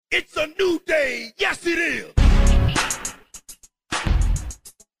It's a new day. Yes, it is.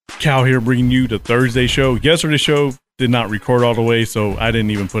 Cal here bringing you the Thursday show. Yesterday's show did not record all the way, so I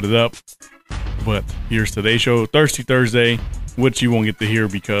didn't even put it up. But here's today's show, Thirsty Thursday, which you won't get to hear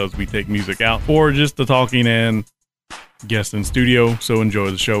because we take music out for just the talking and guests in studio. So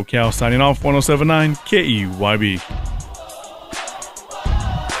enjoy the show. Cal signing off, 107.9 KEYB.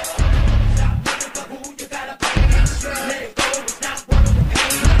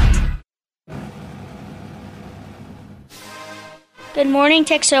 Good morning,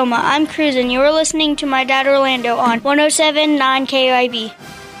 Texoma. I'm Cruz, and you're listening to my dad Orlando on 107.9 KIB.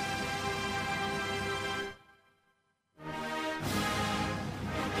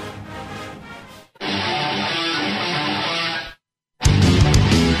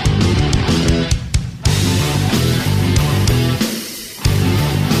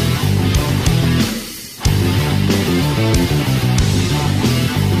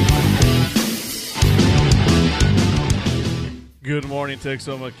 Good morning,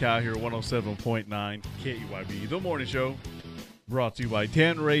 Texoma. Cal here, 107.9 KEYB. The morning show brought to you by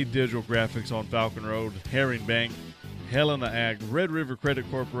Tanray Digital Graphics on Falcon Road, Herring Bank, Helena Ag, Red River Credit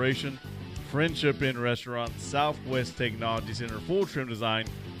Corporation, Friendship Inn Restaurant, Southwest Technology Center, Full Trim Design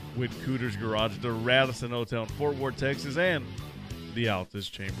with Cooter's Garage, the Radisson Hotel in Fort Worth, Texas, and the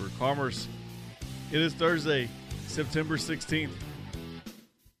Altus Chamber of Commerce. It is Thursday, September 16th.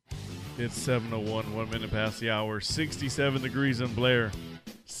 It's 7:01, 1 minute past the hour, 67 degrees in Blair,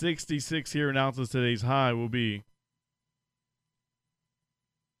 66 here in Altus. Today's high will be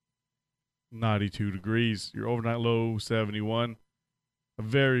 92 degrees. Your overnight low, 71. A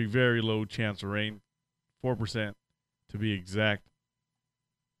very, very low chance of rain, 4% to be exact.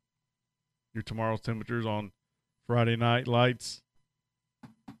 Your tomorrow's temperatures on Friday night, lights. Of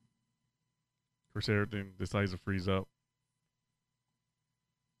course, everything decides to freeze up.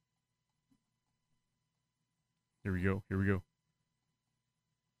 Here we go.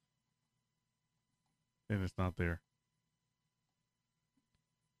 And it's not there.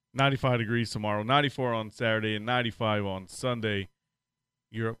 95 degrees tomorrow, 94 on Saturday, and 95 on Sunday.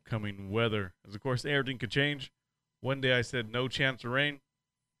 Your upcoming weather. As, of course, everything could change. One day I said no chance of rain,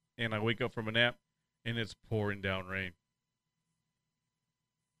 and I wake up from a nap, and it's pouring down rain.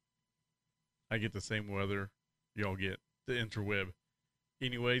 I get the same weather y'all get, the interweb.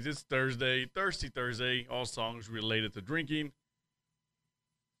 Anyways, it's Thursday, Thirsty Thursday, all songs related to drinking.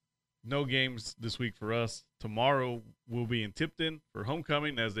 No games this week for us. Tomorrow we'll be in Tipton for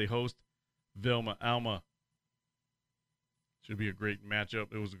homecoming as they host Velma Alma. Should be a great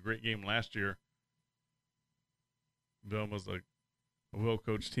matchup. It was a great game last year. Velma's a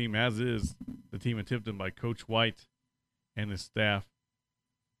well-coached team, as is the team in Tipton by Coach White and his staff.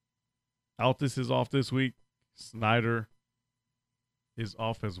 Altus is off this week. Snyder is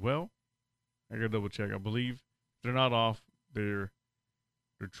off as well. I gotta double check. I believe if they're not off, they're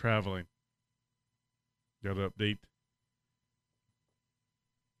traveling. Gotta update.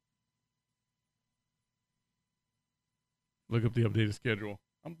 Look up the updated schedule.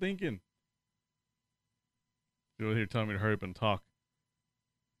 I'm thinking. You're here telling me to hurry up and talk.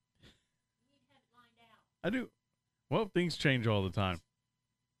 I do. Well, things change all the time.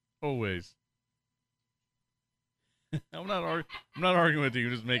 Always. I'm not arguing with you.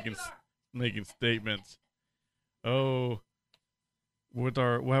 Just making statements. Oh, we'll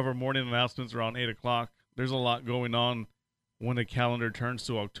have our morning announcements around 8:00. There's a lot going on when the calendar turns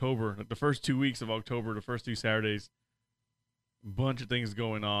to October. Like the first 2 weeks of October, the first 2 Saturdays, bunch of things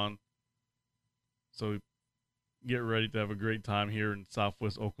going on. So get ready to have a great time here in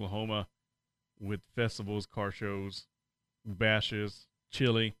Southwest Oklahoma with festivals, car shows, bashes,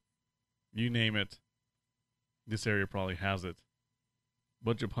 chili, you name it. This area probably has it.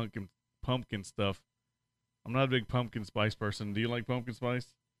 Bunch of pumpkin stuff. I'm not a big pumpkin spice person. Do you like pumpkin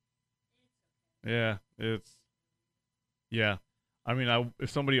spice? Yeah, I mean,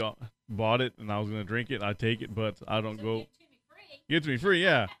 if somebody bought it and I was going to drink it, I'd take it, but I don't go. Give it to me free,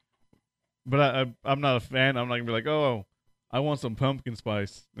 yeah. But I'm not a fan. I'm not going to be like, oh, I want some pumpkin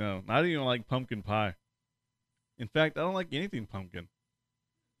spice. No, I don't even like pumpkin pie. In fact, I don't like anything pumpkin.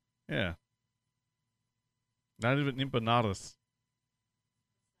 Yeah. Not even empanadas.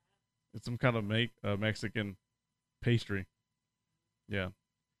 It's some kind of Mexican pastry. Yeah.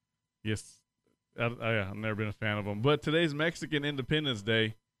 Yes. I've never been a fan of them. But today's Mexican Independence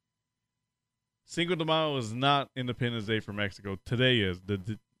Day. Cinco de Mayo is not Independence Day for Mexico. Today is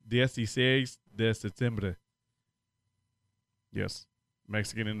the 16 de septiembre. Yes.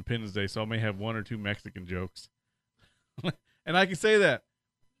 Mexican Independence Day. So I may have 1 or 2 Mexican jokes. And I can say that.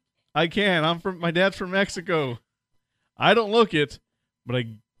 I can. My dad's from Mexico. I don't look it, but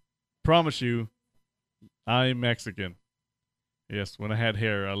promise you, I'm Mexican. Yes, when I had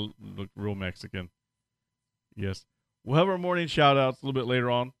hair, I looked real Mexican. Yes. We'll have our morning shout-outs a little bit later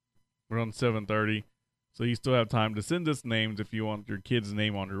on. We're on 7:30, so you still have time to send us names if you want your kid's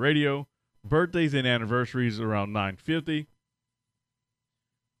name on your radio. Birthdays and anniversaries around 9:50.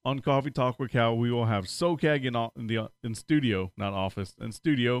 On Coffee Talk with Cal, we will have SoCag in studio, not office, in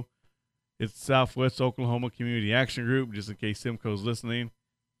studio. It's Southwest Oklahoma Community Action Group, just in case Simcoe's listening,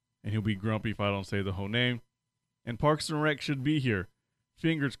 and he'll be grumpy if I don't say the whole name. And Parks and Rec should be here.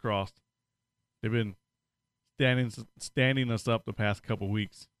 Fingers crossed. They've been standing us up the past couple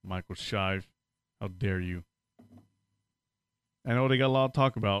weeks. Michael Shive, how dare you? I know they got a lot to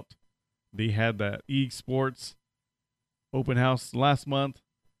talk about. They had that eSports open house last month.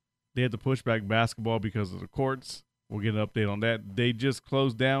 They had to push back basketball because of the courts. We'll get an update on that. They just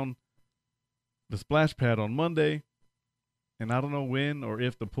closed down the splash pad on Monday, and I don't know when or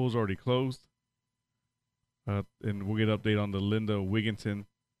if the pool's already closed. And we'll get an update on the Linda Wigginton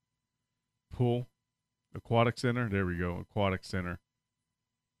pool, aquatic center. There we go, aquatic center.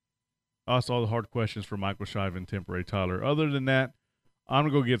 Also, all the hard questions for Michael Shive and Temporary Tyler. Other than that, I'm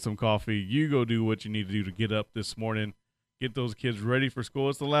going to go get some coffee. You go do what you need to do to get up this morning. Get those kids ready for school.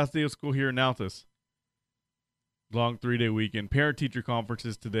 It's the last day of school here in Altus. Long 3-day weekend. Parent-teacher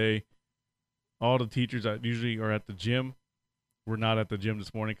conferences today. All the teachers that usually are at the gym were not at the gym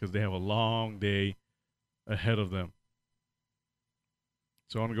this morning because they have a long day ahead of them.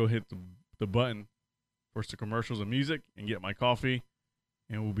 So I'm going to go hit the button for some commercials and music and get my coffee.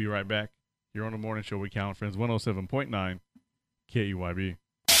 And we'll be right back here on the morning show with Cal and Friends, 107.9 KUYB.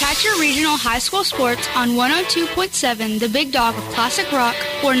 Catch your regional high school sports on 102.7 The Big Dog of Classic Rock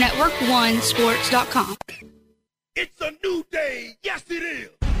or Network1Sports.com. It's a new day. Yes, it is.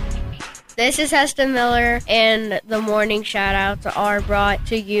 This is Heston Miller, and the morning shout-outs are brought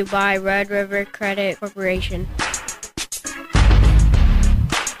to you by Red River Credit Corporation.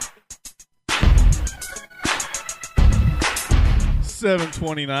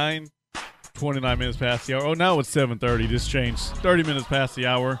 7:29, 29 minutes past the hour. Oh, now it's 7:30. This changed. 30 minutes past the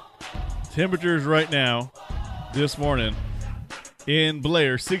hour. Temperatures right now, this morning, in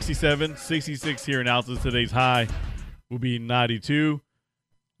Blair, 67, 66 here in Altus. Today's high will be 92.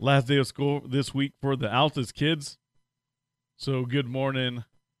 Last day of school this week for the Altus kids. So good morning,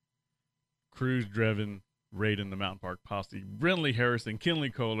 Cruz, Drevin, Raiden, the Mountain Park Posse, Brinley Harrison, Kinley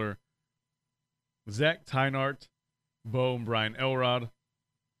Kohler, Zach Tynart, Bo and Brian Elrod,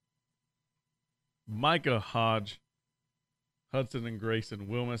 Micah Hodge, Hudson and Grayson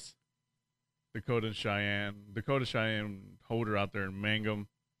Wilmus, Dakota Cheyenne Holder out there in Mangum,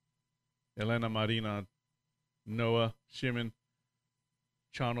 Elena Marina, Noah Shimon,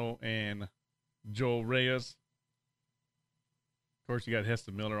 Chano, and Joel Reyes. Of course, you got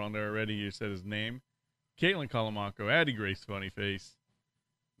Heston Miller on there already. You said his name. Caitlin Calamaco, Addie Grace Funnyface,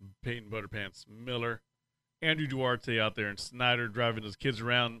 Peyton Butterpants Miller, Andrew Duarte out there in Snyder driving his kids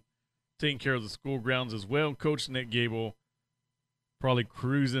around, taking care of the school grounds as well. Coach Nick Gable probably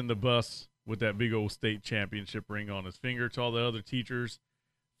cruising the bus with that big old state championship ring on his finger. To all the other teachers,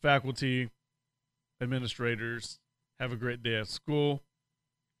 faculty, administrators, have a great day at school.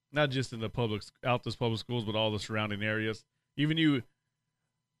 Not just in the Altus public schools, but all the surrounding areas. Even you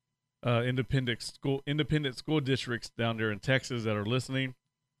independent school districts down there in Texas that are listening.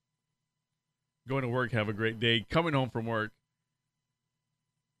 Going to work, have a great day. Coming home from work,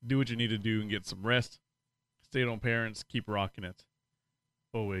 do what you need to do and get some rest. Stay-at-home parents, keep rocking it.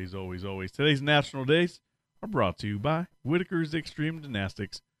 Always, always, always. Today's national days are brought to you by Whitaker's Extreme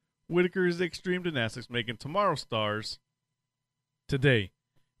Gymnastics. Whitaker's Extreme Gymnastics making tomorrow stars today.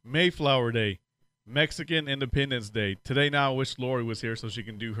 Mayflower Day, Mexican Independence Day. Today now I wish Lori was here so she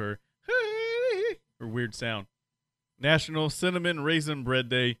can do her weird sound. National Cinnamon Raisin Bread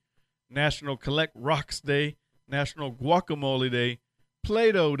Day, National Collect Rocks Day, National Guacamole Day,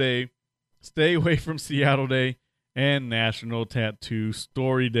 Play-Doh Day, Stay Away from Seattle Day, and National Tattoo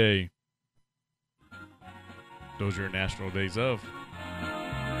Story Day. Those are your national days of.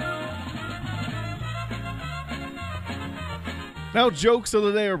 Now, jokes of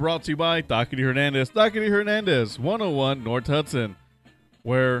the day are brought to you by Dockety Hernandez. Dockety Hernandez, 101 North Hudson,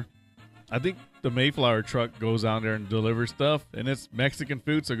 where I think the Mayflower truck goes out there and delivers stuff, and it's Mexican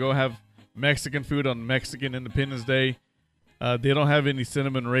food, so go have Mexican food on Mexican Independence Day. They don't have any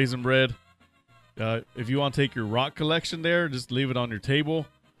cinnamon raisin bread. If you want to take your rock collection there, just leave it on your table.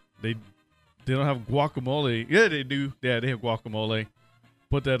 They don't have guacamole. Yeah, they do. Yeah, they have guacamole.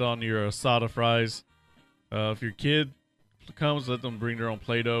 Put that on your asada fries. If your kid comes, let them bring their own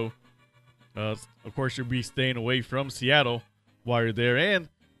Play-Doh. Of course, you'll be staying away from Seattle while you're there. And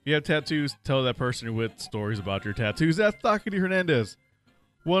If you have tattoos, tell that person you're with stories about your tattoos. That's Dockety Hernandez,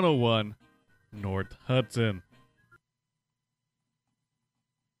 101 North Hudson.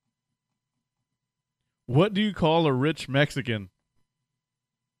 What do you call a rich Mexican?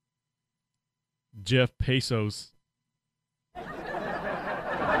 Jeff Bezos.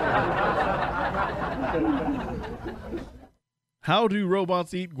 How do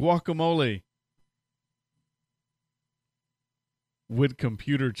robots eat guacamole? With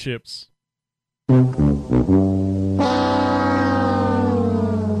computer chips. Come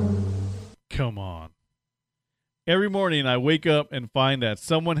on. Every morning I wake up and find that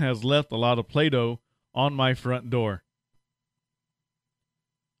someone has left a lot of Play-Doh on my front door.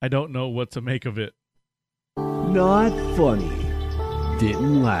 I don't know what to make of it. Not funny.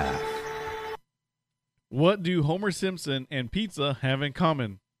 Didn't laugh. What do Homer Simpson and pizza have in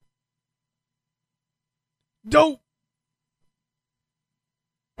common? Dope!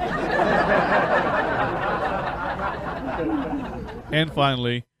 And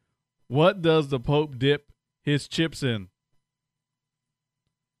finally, what does the Pope dip his chips in?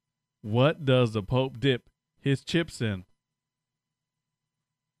 What does the Pope dip his chips in?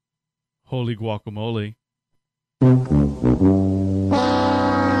 Holy guacamole. Ooh,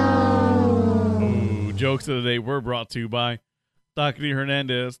 jokes of the day were brought to you by Dockety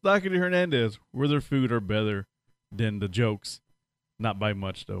Hernandez. Dockety Hernandez, where their food are better than the jokes. Not by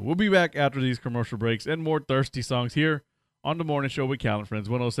much, though. We'll be back after these commercial breaks and more thirsty songs here on The Morning Show with Cal and Friends,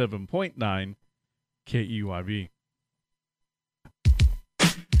 107.9 KEYB.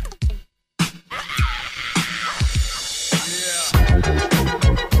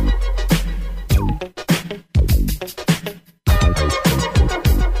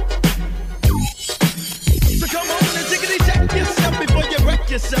 So come on and tickety check yourself before you wreck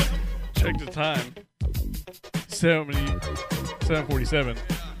yourself. Check the time. 7:47.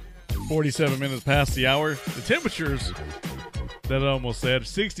 47 minutes past the hour. The temperatures, that I almost said,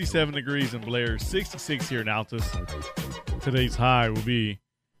 67 degrees in Blair, 66 here in Altus. Today's high will be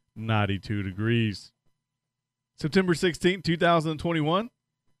 92 degrees. September 16th, 2021.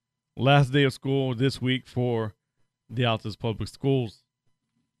 Last day of school this week for the Altus Public Schools.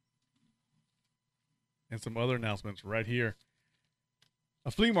 And some other announcements right here.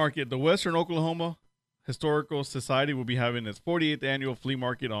 A flea market, the Western Oklahoma Historical Society will be having its 48th annual flea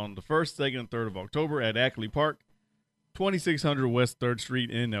market on the 1st, 2nd, and 3rd of October at Ackley Park, 2600 West 3rd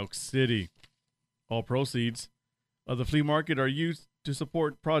Street in Elk City. All proceeds of the flea market are used to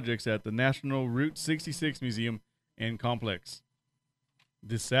support projects at the National Route 66 Museum and Complex.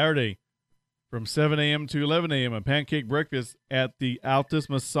 This Saturday, from 7 a.m. to 11 a.m., a pancake breakfast at the Altus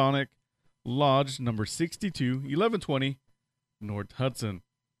Masonic Lodge, number 62, 1120 North Hudson.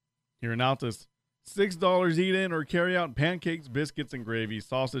 Here in Altus, $6 eat in or carry out pancakes, biscuits, and gravy,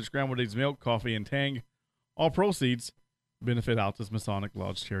 sausage, scrambled eggs, milk, coffee, and tang. All proceeds benefit Altus Masonic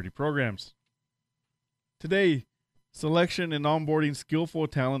Lodge charity programs. Today, Selection and Onboarding Skillful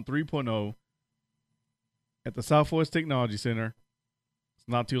Talent 3.0 at the Southwest Technology Center. It's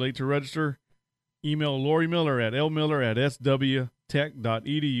not too late to register. Email Lori Miller at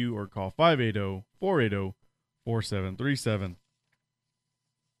lmiller@swtech.edu or call 580-480-4737.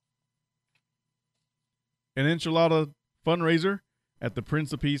 An enchilada fundraiser at the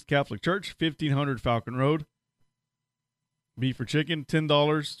Prince of Peace Catholic Church, 1500 Falcon Road. Beef or chicken,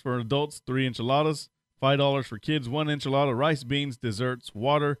 $10 for adults, 3 enchiladas, $5 for kids, 1 enchilada, rice, beans, desserts,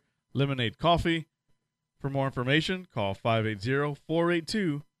 water, lemonade, coffee. For more information, call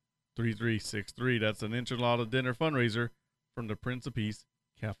 580-482-3363. That's an enchilada dinner fundraiser from the Prince of Peace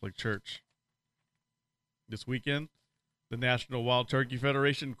Catholic Church. This weekend, the National Wild Turkey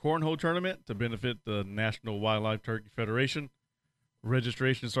Federation Cornhole Tournament to benefit the National Wildlife Turkey Federation.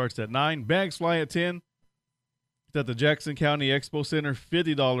 Registration starts at 9. Bags fly at 10. It's at the Jackson County Expo Center,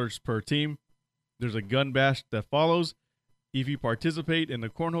 $50 per team. There's a gun bash that follows. If you participate in the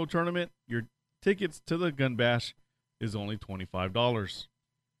cornhole tournament, your tickets to the gun bash is only $25.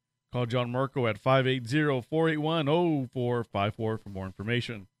 Call John Merkel at 580-481-0454 for more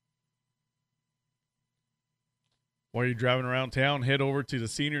information. While you're driving around town, head over to the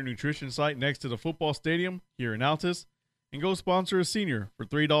senior nutrition site next to the football stadium here in Altus and go sponsor a senior for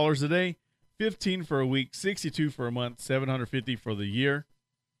 $3 a day, $15 for a week, $62 for a month, $750 for the year.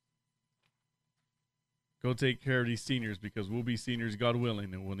 Go take care of these seniors because we'll be seniors, God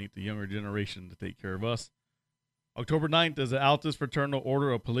willing, and we'll need the younger generation to take care of us. October 9th is the Altus Fraternal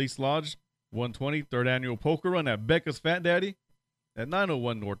Order of Police Lodge, 120, 3rd Annual Poker Run at Becca's Fat Daddy at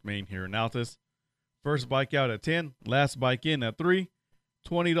 901 North Main here in Altus. First bike out at 10, last bike in at 3,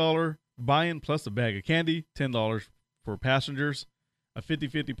 $20 buy-in plus a bag of candy, $10 for passengers. a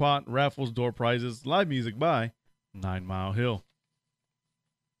 50-50 pot, raffles, door prizes, live music by 9 Mile Hill.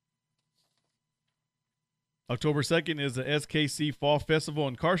 October 2nd is the SKC Fall Festival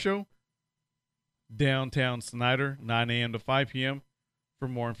and Car Show. Downtown Snyder, 9 a.m. to 5 p.m. For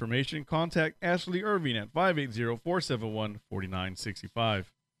more information, contact Ashley Irving at 580-471-4965.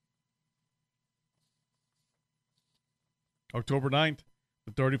 October 9th,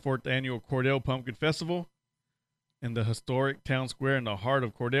 the 34th Annual Cordell Pumpkin Festival in the historic town square in the heart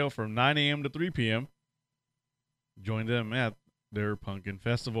of Cordell from 9 a.m. to 3 p.m. Join them at their Pumpkin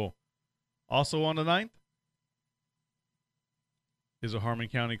Festival. Also on the 9th is a Harmon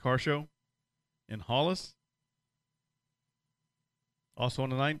County Car Show in Hollis. Also on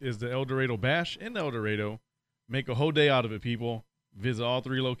the 9th is the El Dorado Bash in El Dorado. Make a whole day out of it, people. Visit all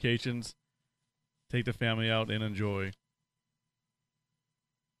 3 locations. Take the family out and enjoy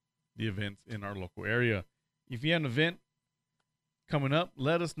the events in our local area. If you have an event coming up,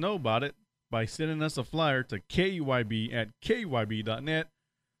 let us know about it by sending us a flyer to KUYB@KUYB.net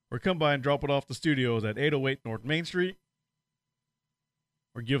or come by and drop it off the studios at 808 North Main Street,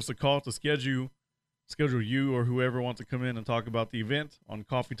 or give us a call to schedule you or whoever wants to come in and talk about the event on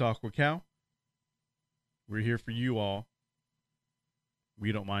Coffee Talk with Cal. We're here for you all.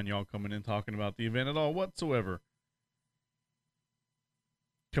 We don't mind y'all coming in talking about the event at all whatsoever.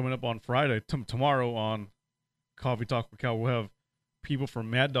 Coming up on Friday, tomorrow on Coffee Talk with Cal, we'll have people from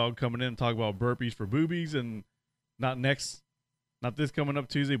Mad Dog coming in and talk about burpees for boobies, and not this coming up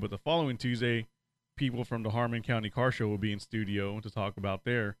Tuesday, but the following Tuesday, people from the Harmon County Car Show will be in studio to talk about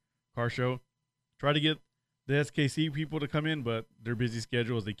their car show. Try to get the SKC people to come in, but their busy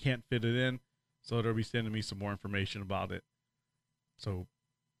schedules, they can't fit it in, so they'll be sending me some more information about it. So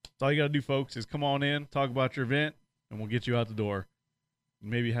that's all you got to do, folks, is come on in, talk about your event, and we'll get you out the door.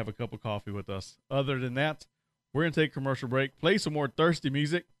 Maybe have a cup of coffee with us. Other than that, we're going to take a commercial break, play some more thirsty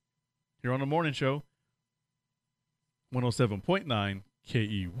music here on the morning show, 107.9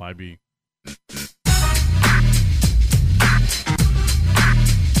 KEYB.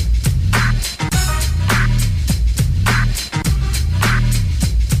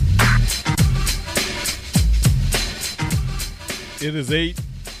 It is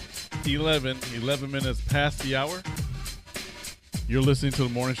 11 minutes past the hour. You're listening to the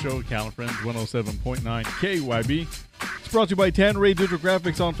morning show at Cal and Friends, 107.9 KYB. It's brought to you by Tanray Digital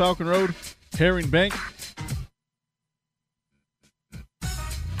Graphics on Falcon Road, Herring Bank,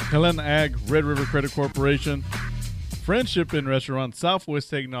 Helena Ag, Red River Credit Corporation, Friendship Inn Restaurant, Southwest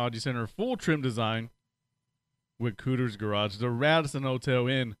Technology Center, full trim design with Cooter's Garage, the Radisson Hotel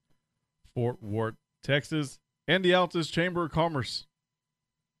in Fort Worth, Texas, and the Altus Chamber of Commerce.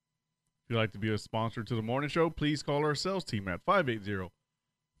 If you'd like to be a sponsor to the morning show, please call our sales team at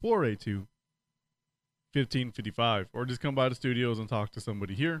 580-482-1555, or just come by the studios and talk to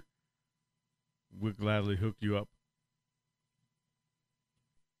somebody here. We'll gladly hook you up.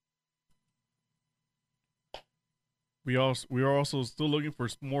 We are also still looking for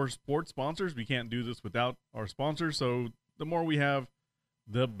more sports sponsors. We can't do this without our sponsors, so the more we have,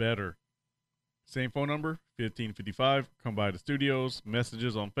 the better. Same phone number, 1555. Come by the studios,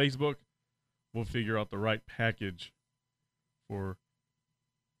 messages on Facebook. We'll figure out the right package for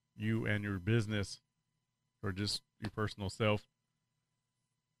you and your business, or just your personal self.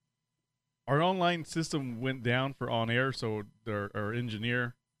 Our online system went down for on air, so our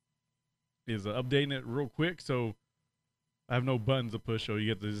engineer is updating it real quick. So I have no buttons to push, so you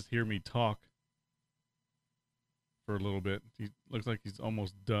get to just hear me talk for a little bit. He looks like he's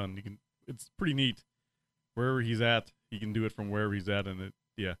almost done. It's pretty neat. Wherever he's at, he can do it from wherever he's at, and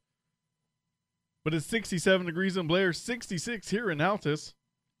yeah. But it's 67 degrees in Blair, 66 here in Altus.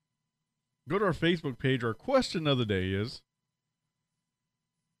 Go to our Facebook page. Our question of the day is,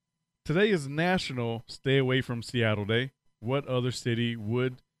 today is National Stay Away from Seattle Day. What other city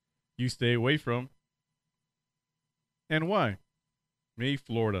would you stay away from? And why? Me,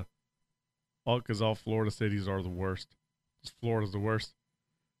 Florida. Because all Florida cities are the worst. Florida's the worst.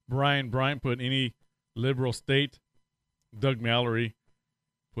 Brian put any liberal state. Doug Mallory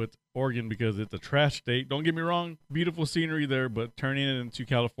put Oregon because it's a trash state. Don't get me wrong, beautiful scenery there, but turning it into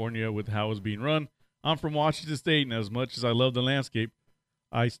California with how it's being run. I'm from Washington State, and as much as I love the landscape,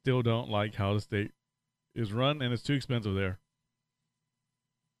 I still don't like how the state is run, and it's too expensive there.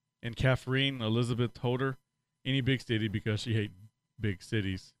 And Catherine Elizabeth told her, any big city because she hates big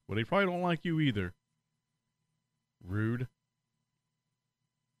cities. Well, they probably don't like you either. Rude.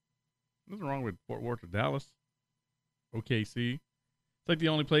 Nothing wrong with Fort Worth or Dallas. OKC. It's like the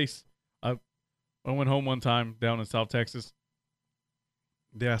only place. I went home one time down in South Texas.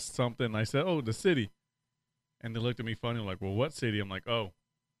 They asked something. I said, oh, the city. And they looked at me funny, like, well, what city? I'm like, oh,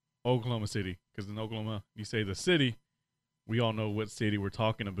 Oklahoma City. Because in Oklahoma, you say the city, we all know what city we're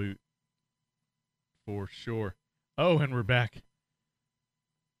talking about. For sure. Oh, and we're back.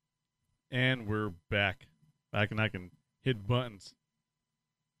 And we're back. Back and I can hit buttons.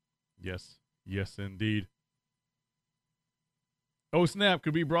 Yes. Yes, indeed. Oh, Snap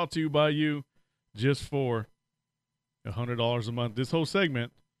could be brought to you by you just for $100 a month. This whole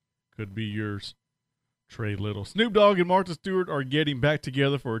segment could be yours. Trey Little. Snoop Dogg and Martha Stewart are getting back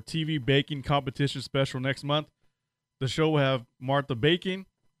together for a TV baking competition special next month. The show will have Martha baking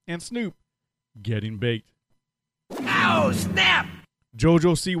and Snoop getting baked. Ow, snap!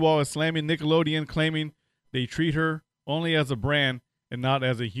 JoJo Siwa is slamming Nickelodeon, claiming they treat her only as a brand and not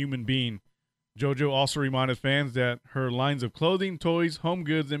as a human being. JoJo also reminded fans that her lines of clothing, toys, home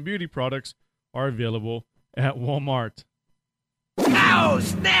goods, and beauty products are available at Walmart. Ow,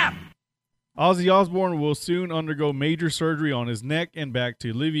 snap! Ozzy Osbourne will soon undergo major surgery on his neck and back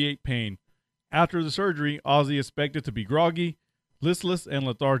to alleviate pain. After the surgery, Ozzy is expected to be groggy, listless, and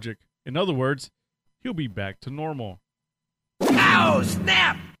lethargic. In other words, he'll be back to normal. Ow,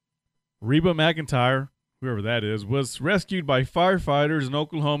 snap! Reba McEntire, whoever that is, was rescued by firefighters in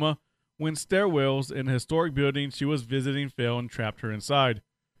Oklahoma when stairwells in a historic building she was visiting fell and trapped her inside.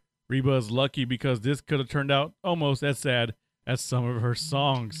 Reba is lucky because this could have turned out almost as sad as some of her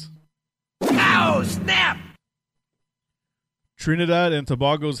songs. Ow, snap! Trinidad and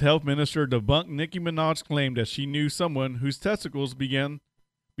Tobago's health minister debunked Nicki Minaj's claim that she knew someone whose testicles became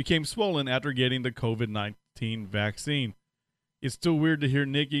swollen after getting the COVID-19 vaccine. It's still weird to hear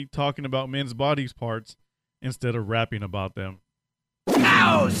Nicki talking about men's body parts instead of rapping about them.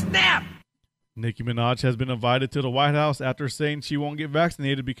 Ow, snap! Nicki Minaj has been invited to the White House after saying she won't get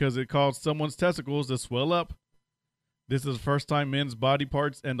vaccinated because it caused someone's testicles to swell up. This is the first time men's body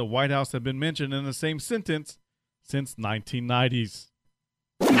parts and the White House have been mentioned in the same sentence since 1990s.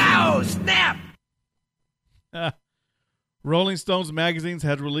 Ow, snap! Rolling Stones magazines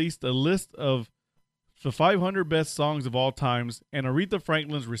had released a list of the 500 best songs of all times, and Aretha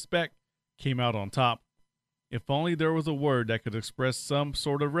Franklin's Respect came out on top. If only there was a word that could express some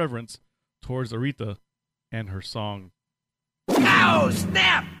sort of reverence towards Aretha and her song. Ow,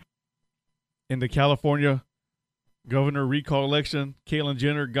 snap! In the California governor recall election, Caitlyn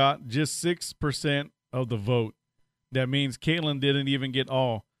Jenner got just 6% of the vote. That means Caitlyn didn't even get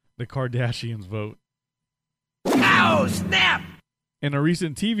all the Kardashians' vote. Ow, snap! In a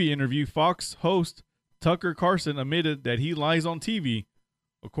recent TV interview, Fox host Tucker Carlson admitted that he lies on TV.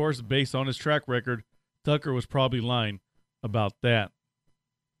 Of course, based on his track record, Tucker was probably lying about that.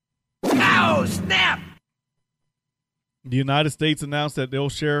 Ow, snap! The United States announced that they'll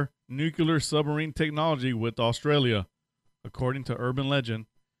share nuclear submarine technology with Australia. According to urban legend,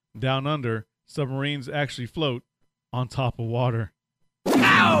 down under, submarines actually float on top of water.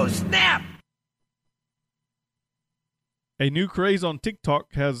 Ow, snap! A new craze on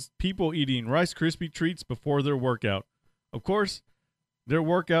TikTok has people eating Rice Krispie treats before their workout. Of course, their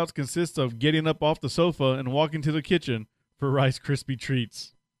workouts consist of getting up off the sofa and walking to the kitchen for Rice Krispie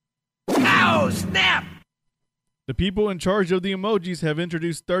treats. Ow, snap! The people in charge of the emojis have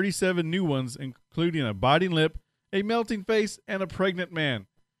introduced 37 new ones, including a biting lip, a melting face, and a pregnant man.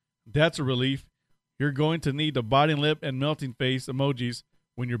 That's a relief. You're going to need the biting lip and melting face emojis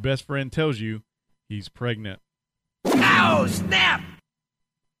when your best friend tells you he's pregnant. Ow, snap!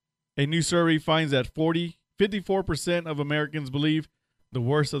 A new survey finds that 54% of Americans believe the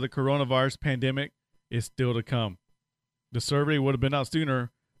worst of the coronavirus pandemic is still to come. The survey would have been out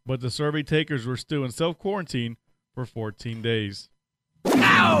sooner, but the survey takers were still in self-quarantine for 14 days.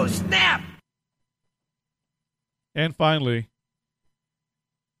 Ow, snap! And finally,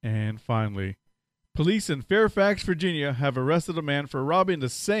 police in Fairfax, Virginia have arrested a man for robbing the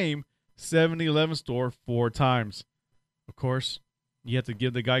same 7-Eleven store 4 times. Of course, you have to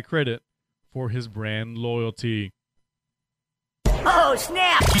give the guy credit for his brand loyalty. Oh,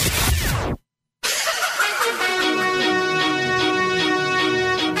 snap!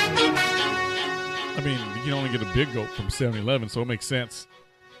 I mean, you can only get a big gulp from 7-Eleven, so it makes sense.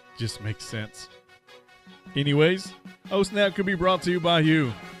 Just makes sense. Anyways, Oh Snap could be brought to you by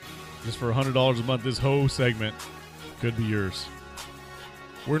you. Just for $100 a month, this whole segment could be yours.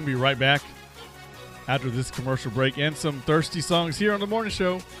 We're going to be right back after this commercial break and some thirsty songs here on The Morning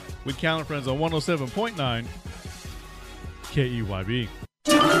Show with Callan Friends on 107.9 KEYB.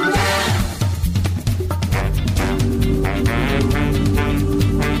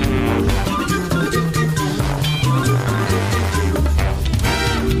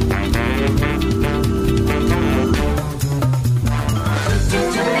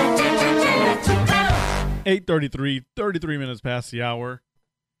 8:33, 33 minutes past the hour.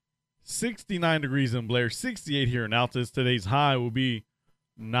 69 degrees in Blair, 68 here in Altus. Today's high will be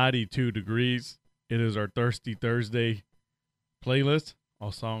 92 degrees. It is our Thirsty Thursday playlist.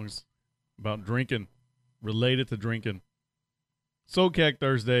 All songs about drinking, related to drinking. SoCag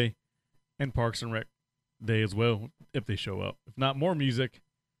Thursday and Parks and Rec Day as well, if they show up. If not, more music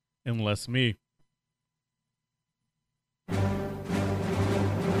and less me.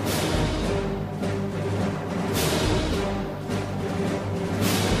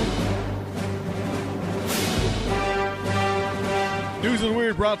 News and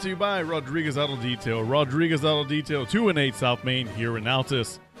Weird brought to you by Rodriguez Auto Detail. Rodriguez Auto Detail, 218 South Main here in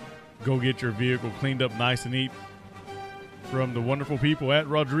Altus. Go get your vehicle cleaned up nice and neat from the wonderful people at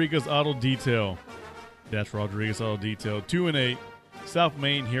Rodriguez Auto Detail. That's Rodriguez Auto Detail, 218 South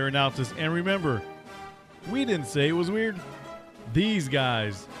Main here in Altus. And remember, we didn't say it was weird. These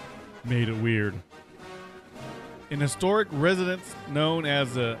guys made it weird. An historic residence known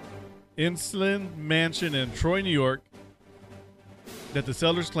as the Inslin Mansion in Troy, New York, that the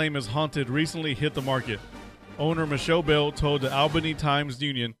sellers claim is haunted recently hit the market. Owner Michelle Bell told the Albany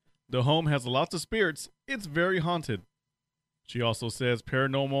Times-Union the home has lots of spirits. It's very haunted. She also says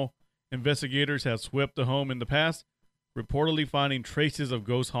paranormal investigators have swept the home in the past, reportedly finding traces of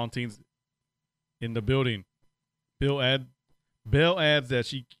ghost hauntings in the building. Bell adds that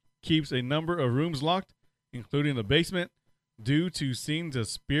she keeps a number of rooms locked, including the basement, due to scenes of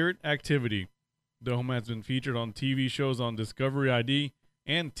spirit activity. The home has been featured on TV shows on Discovery ID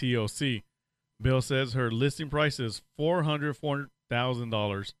and TLC. Bell says her listing price is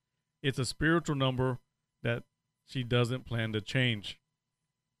 $400,000. It's a spiritual number that she doesn't plan to change.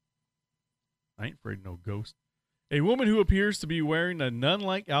 I ain't afraid of no ghost. A woman who appears to be wearing a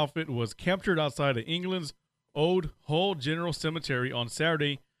nun-like outfit was captured outside of England's Old Hull General Cemetery on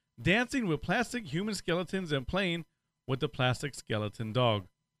Saturday, dancing with plastic human skeletons and playing with the plastic skeleton dog.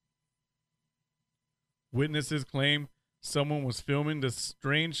 Witnesses claim someone was filming the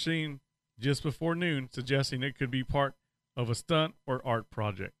strange scene just before noon, suggesting it could be part of a stunt or art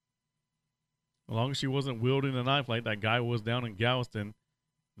project. As long as she wasn't wielding a knife like that guy was down in Galveston,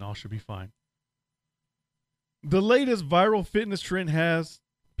 all should be fine. The latest viral fitness trend has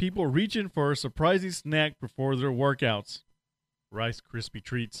people reaching for a surprising snack before their workouts: Rice Krispie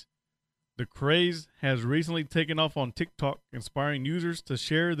treats. The craze has recently taken off on TikTok, inspiring users to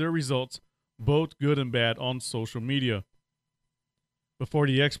share their results, both good and bad, on social media. Before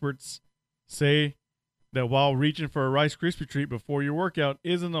the experts say that while reaching for a Rice Krispie treat before your workout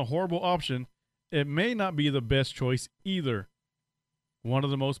isn't a horrible option, it may not be the best choice either. One of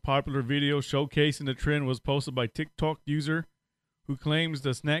the most popular videos showcasing the trend was posted by TikTok user who claims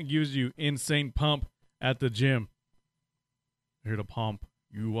the snack gives you insane pump at the gym. Here to pump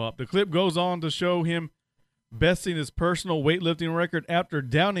you up. The clip goes on to show him besting his personal weightlifting record after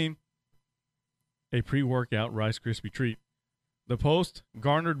downing a pre-workout Rice Krispie treat. The post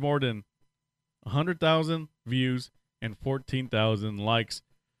garnered more than 100,000 views and 14,000 likes.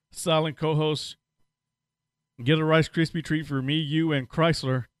 Silent co-host, get a Rice Krispie treat for me, you, and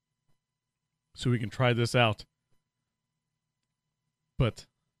Chrysler so we can try this out. But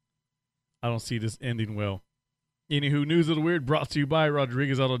I don't see this ending well. Anywho, News of the Weird brought to you by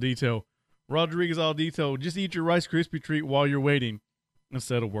Rodriguez Auto Detail. Rodriguez Auto Detail, just eat your Rice Krispie treat while you're waiting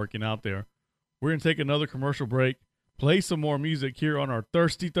instead of working out there. We're going to take another commercial break, play some more music here on our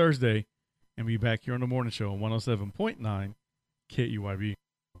Thirsty Thursday, and be back here on the morning show on 107.9 KEYB.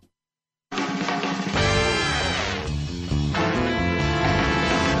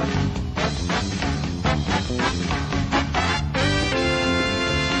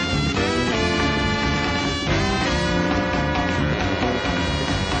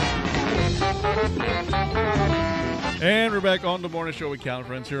 And we're back on the morning show with Cal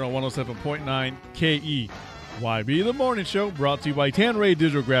Friends here on 107.9 KEYB. The morning show brought to you by Tanray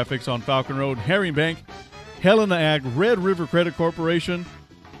Digital Graphics on Falcon Road, Herring Bank, Helena Ag, Red River Credit Corporation,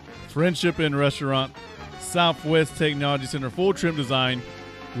 Friendship Inn Restaurant, Southwest Technology Center, full trim design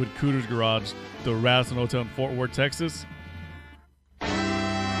with Cooter's Garage, the Radisson Hotel in Fort Worth, Texas.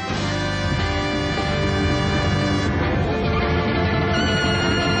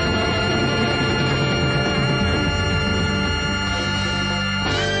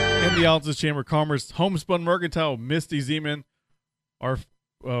 The Altus Chamber of Commerce Homespun Mercantile, Misty Zeman, our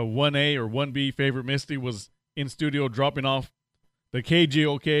 1A or 1B favorite Misty, was in studio dropping off the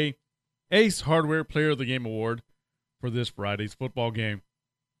KGOK Ace Hardware Player of the Game Award for this Friday's football game.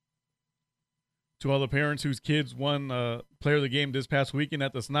 To all the parents whose kids won Player of the Game this past weekend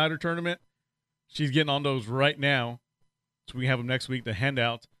at the Snyder Tournament, she's getting on those right now, so we have them next week to hand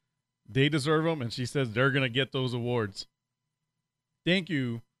out They deserve them, and she says they're going to get those awards. Thank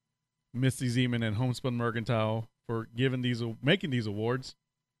you, Misty Zeman and Homespun Mercantile, for making these awards.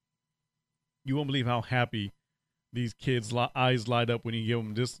 You won't believe how happy these kids' eyes light up when you give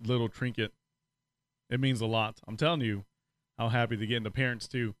them this little trinket. It means a lot. I'm telling you how happy they get, and the parents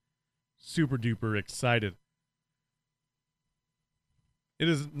too. Super duper excited. It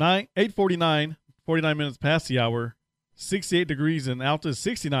is 8:49, 49 minutes past the hour. 68 degrees in Alta,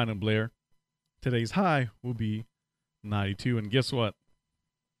 69 in Blair. Today's high will be 92. And guess what?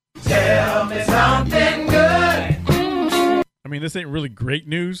 Tell me something good. I mean, this ain't really great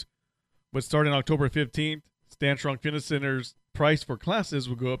news, but starting October 15th, Stand Strong Fitness Center's price for classes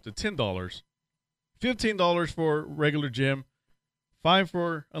will go up to $10. $15 for regular gym, $5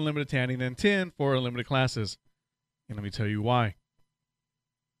 for unlimited tanning, and $10 for unlimited classes. And let me tell you why.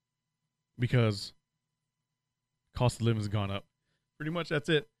 Because cost of living has gone up. Pretty much that's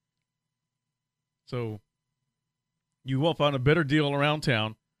it. So you won't find a better deal around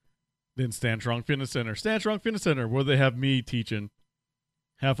town than Stand Strong Fitness Center. Stand Strong Fitness Center, where they have me teaching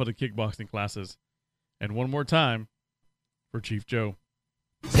half of the kickboxing classes. And one more time for Chief Joe.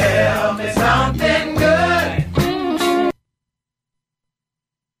 Tell me something good.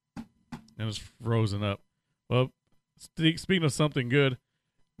 And it's frozen up. Well, speaking of something good,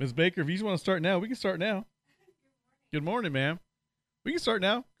 Ms. Baker, if you just want to start now, we can start now. Good morning, ma'am. We can start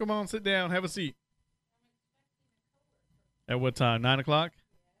now. Come on, sit down, have a seat. At what time? 9 o'clock?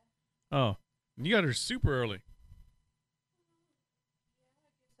 Oh, you got her super early.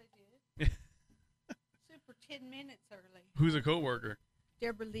 Yeah, I guess I did. Super 10 minutes early. Who's a coworker?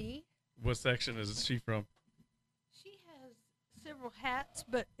 Deborah Lee. What section is she from? She has several hats,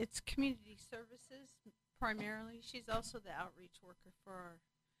 but it's community services primarily. She's also the outreach worker for our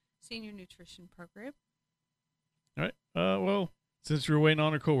senior nutrition program. All right. Well, since you're waiting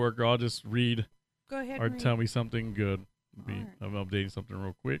on a coworker, I'll just read Go ahead or and read. tell me something good. All right. I'm updating something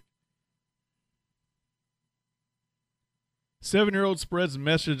real quick. 7-year-old spreads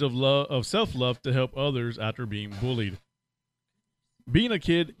message of self-love to help others after being bullied. Being a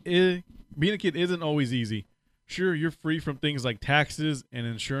kid isn't always easy. Sure, you're free from things like taxes and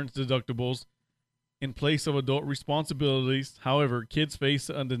insurance deductibles in place of adult responsibilities. However, kids face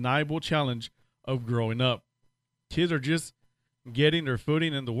the undeniable challenge of growing up. Kids are just getting their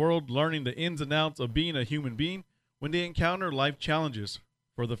footing in the world, learning the ins and outs of being a human being when they encounter life challenges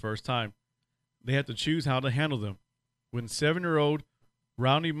for the first time. They have to choose how to handle them. When 7-year-old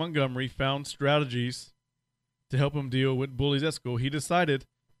Rowney Montgomery found strategies to help him deal with bullies at school, he decided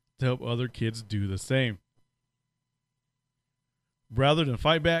to help other kids do the same. Rather than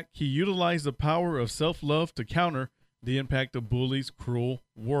fight back, he utilized the power of self-love to counter the impact of bullies' cruel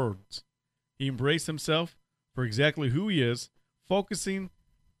words. He embraced himself for exactly who he is, focusing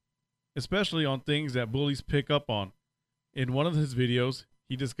especially on things that bullies pick up on. In one of his videos,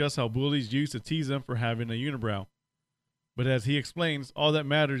 he discussed how bullies used to tease him for having a unibrow. But as he explains, all that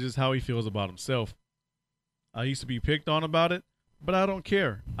matters is how he feels about himself. I used to be picked on about it, but I don't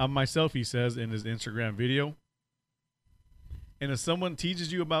care. I'm myself, he says in his Instagram video. And if someone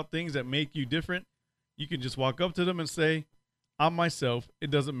teaches you about things that make you different, you can just walk up to them and say, I'm myself.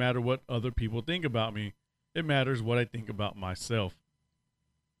 It doesn't matter what other people think about me. It matters what I think about myself.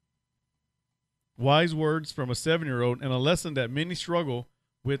 Wise words from a 7-year-old and a lesson that many struggle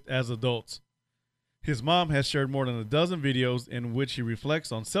with as adults. His mom has shared more than a dozen videos in which he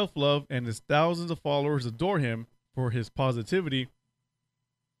reflects on self-love, and his thousands of followers adore him for his positivity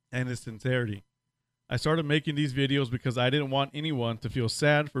and his sincerity. I started making these videos because I didn't want anyone to feel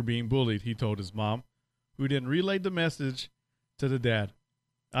sad for being bullied, he told his mom, who then relayed the message to the dad.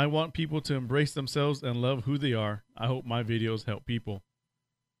 I want people to embrace themselves and love who they are. I hope my videos help people.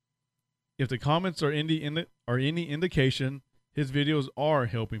 If the comments are any indication, his videos are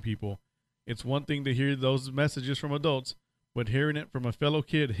helping people. It's one thing to hear those messages from adults, but hearing it from a fellow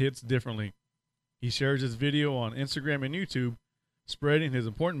kid hits differently. He shares his video on Instagram and YouTube, spreading his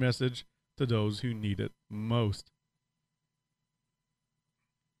important message to those who need it most.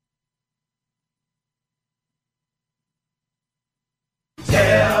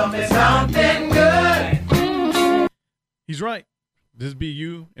 Tell me something good. He's right. Just be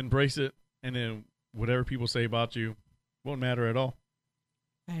you, embrace it, and then whatever people say about you won't matter at all.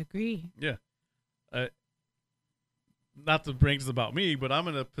 I agree. Yeah. Not to bring this about me, but I'm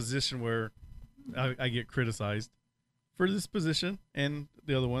in a position where I get criticized for this position and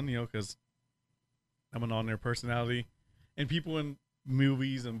the other one, because I'm an on-air personality, and people in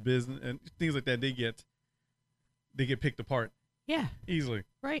movies and business and things like that, they get picked apart Yeah, easily.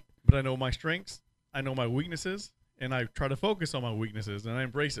 right. But I know my strengths, I know my weaknesses, and I try to focus on my weaknesses, and I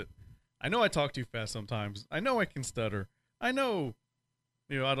embrace it. I know I talk too fast sometimes. I know I can stutter. I know,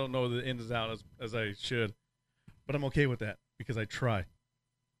 I don't know the ins and outs as I should, but I'm okay with that because I try.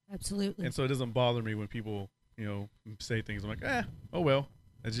 Absolutely. And so it doesn't bother me when people, say things. I'm like, oh well.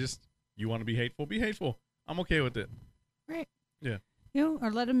 It's just, you want to be hateful, be hateful. I'm okay with it. Right. Yeah.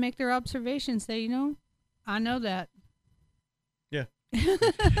 Or let them make their observations. Say, I know that. Yeah.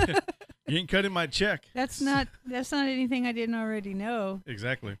 You ain't cutting my check. That's not anything I didn't already know.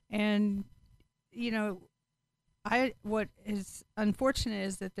 Exactly. And what is unfortunate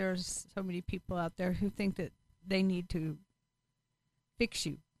is that there's so many people out there who think that they need to fix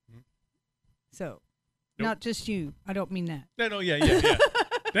you. Mm-hmm. So, Nope. not just you. I don't mean that. No, yeah.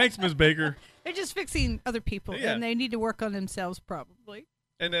 Thanks, Ms. Baker. They're just fixing other people, Yeah. and they need to work on themselves probably.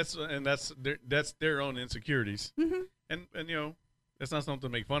 And that's their own insecurities. Mm-hmm. And that's not something to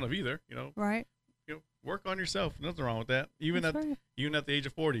make fun of either. Right. Work on yourself. Nothing wrong with that. Even That's right. even at the age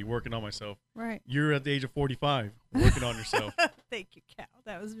of 40, working on myself. Right. You're at the age of 45, working on yourself. Thank you, Cal.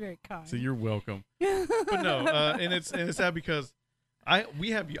 That was very kind. So you're welcome. But no, and it's sad because I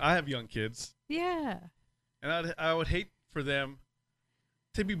have young kids, Yeah. and I would hate for them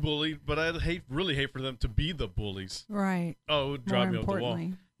to be bullied, but I'd really hate for them to be the bullies. Right. Oh, it would drive More me up the wall.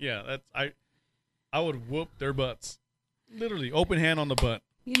 importantly. Yeah, I would whoop their butts. Literally, open hand on the butt.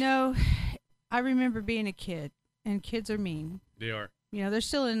 I remember being a kid, and kids are mean. They are. They're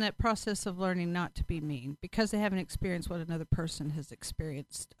still in that process of learning not to be mean because they haven't experienced what another person has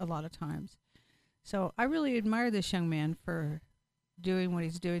experienced a lot of times. So I really admire this young man for doing what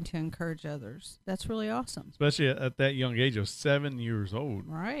he's doing to encourage others. That's really awesome. Especially at that young age of 7 years old.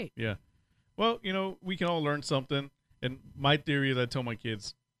 Right. Yeah. Well, we can all learn something. And my theory is I tell my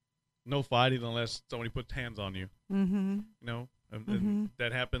kids, no fighting unless somebody puts hands on you. Mm-hmm. And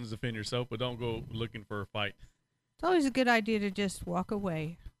that happens, defend yourself, but don't go looking for a fight. It's always a good idea to just walk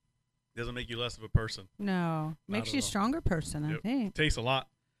away. Doesn't make you less of a person. No. Makes at you a all. stronger person, I Yep. think. Takes a lot.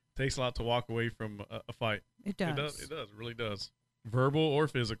 Takes a lot to walk away from a fight. It does. It does. It does. It really does. Verbal or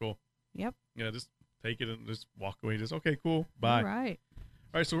physical. Yep. Yeah, just take it and just walk away. Just, okay, cool. Bye. All right.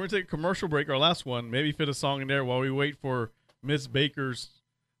 All right, so we're going to take a commercial break, our last one. Maybe fit a song in there while we wait for Miss Baker's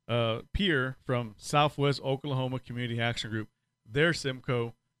peer from Southwest Oklahoma Community Action Group. Their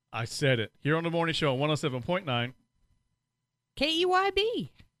Simcoe, I said it. Here on the morning show, 107.9. KEYB.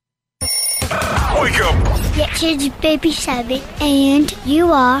 Wake up! Yes, it's Baby 7, and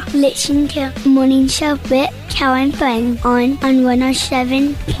you are listening to Morning Show with Cal and Fun on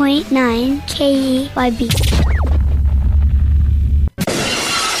 107.9 KEYB.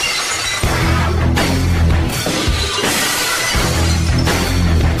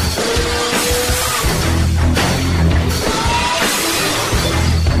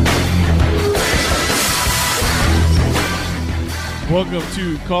 Welcome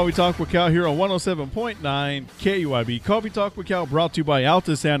to Coffee Talk with Cal here on 107.9 KUIB. Coffee Talk with Cal brought to you by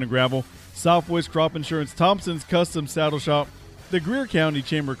Alta Sand and Gravel, Southwest Crop Insurance, Thompson's Custom Saddle Shop, the Greer County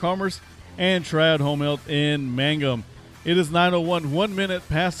Chamber of Commerce, and Trad Home Health in Mangum. It is 9:01, 1 minute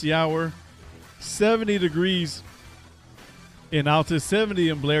past the hour, 70 degrees in Alta, 70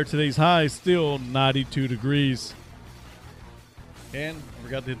 in Blair. Today's high, still 92 degrees. And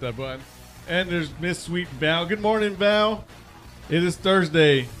forgot to hit that button. And there's Miss Sweet Val. Good morning, Val. It is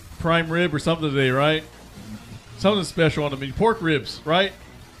Thursday, prime rib or something today, right? Something special on the menu. Pork ribs, right?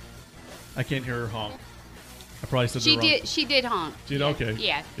 I can't hear her honk. I probably said the wrong. She did honk. She did? Okay.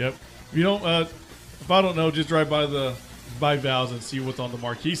 Yeah. Yep. If you don't, if I don't know, just drive by Val's and see what's on the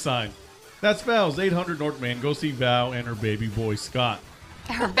marquee sign. That's Val's, 800 North Main. Go see Val and her baby boy, Scott.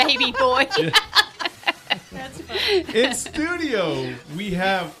 Her baby boy. That's funny. In studio, we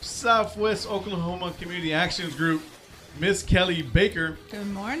have Southwest Oklahoma Community Actions Group, Miss Kelly Baker.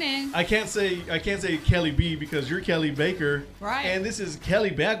 Good morning. I can't say Kelly B because you're Kelly Baker. Right. And this is Kelly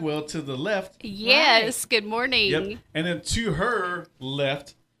Bagwell to the left. Yes. Good morning. Yep. And then to her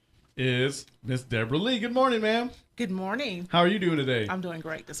left is Miss Deborah Lee. Good morning, ma'am. Good morning. How are you doing today? I'm doing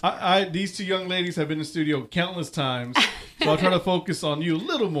great this morning. These two young ladies have been in the studio countless times, so I'll try to focus on you a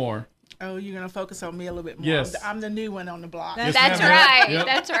little more. Oh, you're going to focus on me a little bit more. Yes. I'm the new one on the block. Yes, That's ma'am. right. Yep.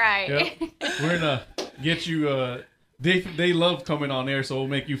 That's right. Yep. We're going to get you... They love coming on air, so we'll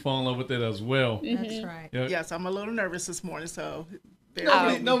make you fall in love with it as well. That's right. Yep. Yes, I'm a little nervous this morning, so...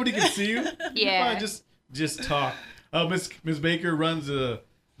 Nobody can see you. Yeah. You're fine. Just talk. Miss Baker runs the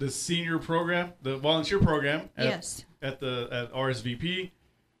senior program, the volunteer program at RSVP.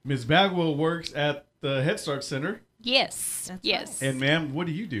 Miss Bagwell works at the Head Start Center. Yes. That's yes. right. And ma'am, what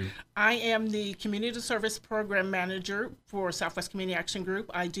do you do? I am the Community Service Program Manager for Southwest Community Action Group.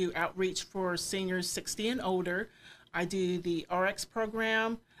 I do outreach for seniors 60 and older. I do the RX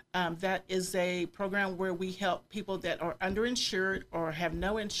program, That is a program where we help people that are underinsured or have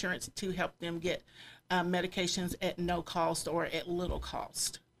no insurance to help them get medications at no cost or at little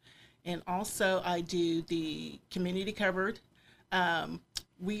cost. And also I do the community covered.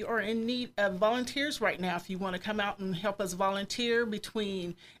 We are in need of volunteers right now. If you want to come out and help us volunteer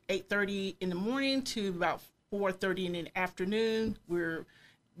between 8:30 in the morning to about 4:30 in the afternoon, we're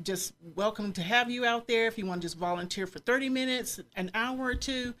just welcome to have you out there. If you want to just volunteer for 30 minutes, an hour or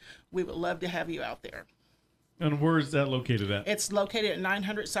two, we would love to have you out there. And where is that located at? It's located at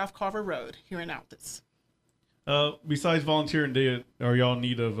 900 South Carver Road here in Altus. Besides volunteering day, are y'all in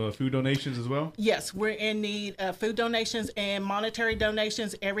need of food donations as well? Yes, we're in need of food donations and monetary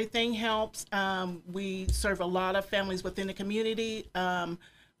donations. Everything helps. We serve a lot of families within the community.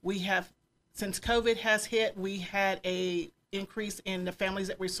 We have, since COVID has hit, we had a increase in the families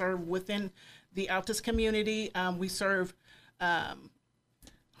that we serve within the Altus community. We serve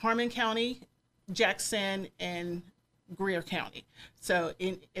Harmon County, Jackson, and Greer County. So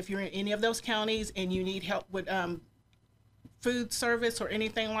if you're in any of those counties and you need help with food service or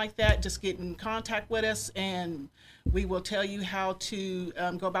anything like that, just get in contact with us and we will tell you how to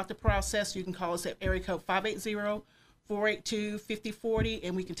go about the process. You can call us at area code 580-482-5040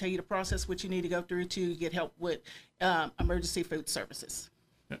 and we can tell you the process what you need to go through to get help with emergency food services.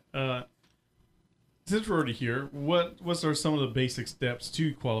 Since we're already here, what are some of the basic steps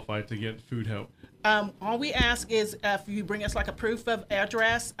to qualify to get food help? All we ask is if you bring us like a proof of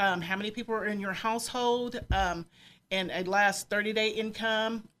address, how many people are in your household, and a last 30-day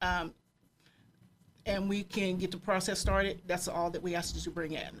income, and we can get the process started. That's all that we ask you to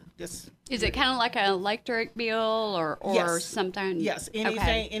bring in. Is it kind of like an electric bill or yes. something? Yes,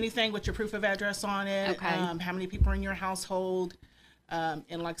 anything with your proof of address on it, okay. How many people are in your household,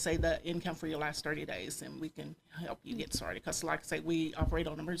 and like I say, the income for your last 30 days, and we can help you get started. Because like I say, we operate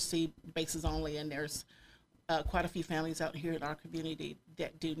on emergency basis only, and there's quite a few families out here in our community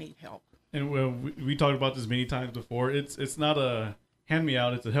that do need help. And we talked about this many times before. It's not a hand me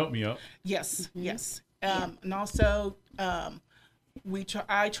out; it's a help me out. Yes, yes. And also,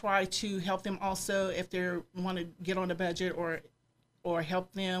 I try to help them also if they want to get on a budget or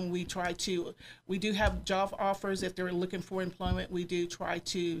help them. We do have job offers if they're looking for employment. We do try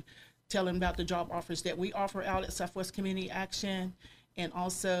to tell them about the job offers that we offer out at Southwest Community Action. And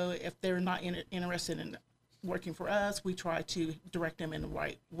also, if they're not interested in working for us, we try to direct them in the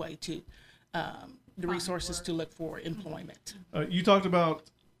right way to the resources to look for employment. You talked about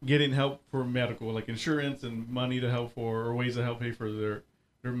getting help for medical, like insurance and money to help for, or ways to help pay for their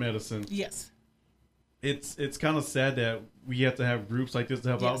medicine. Yes. It's kind of sad that we have to have groups like this to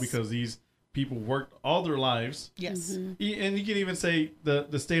help out because these people worked all their lives. Yes. And you can even say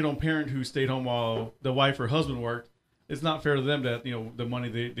the stay-at-home parent who stayed home while the wife or husband worked. It's not fair to them that the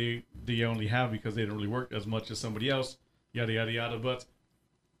money they only have because they didn't really work as much as somebody else. Yada yada yada. But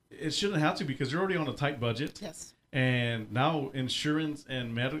it shouldn't have to because you're already on a tight budget. Yes. And now insurance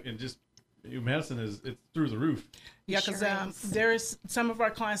and medicine it's through the roof. Yeah, because there's some of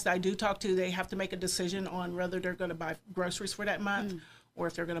our clients that I do talk to, they have to make a decision on whether they're going to buy groceries for that month or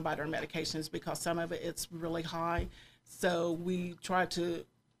if they're going to buy their medications because some of it's really high. So we try to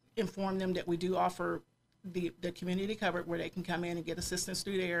inform them that we do offer the community covered where they can come in and get assistance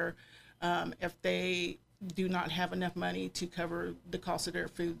through there if they do not have enough money to cover the cost of their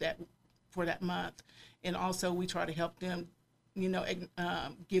food for that month. And also we try to help them,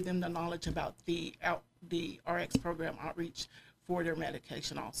 give them the knowledge about the RX program outreach for their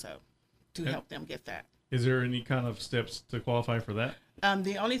medication also to help them get that. Is there any kind of steps to qualify for that?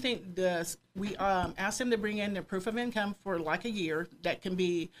 The only thing we ask them to bring in their proof of income for like a year. That can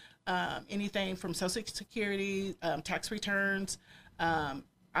be anything from Social Security, tax returns,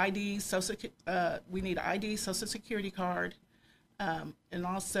 ID, we need an ID, Social Security card, and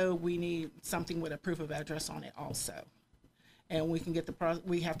also we need something with a proof of address on it also. And we can get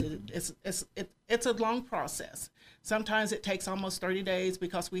it's a long process. Sometimes it takes almost 30 days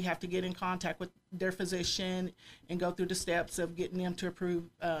because we have to get in contact with their physician and go through the steps of getting them to approve,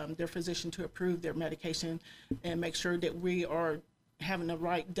 their physician to approve their medication and make sure that we are having the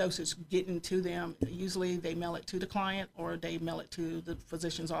right dosage getting to them. Usually they mail it to the client or they mail it to the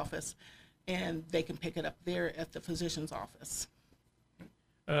physician's office and they can pick it up there at the physician's office.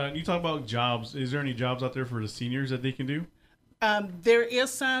 You talk about jobs. Is there any jobs out there for the seniors that they can do? There is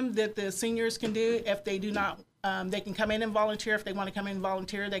some that the seniors can do. If they do not, they can come in and volunteer. If they want to come in and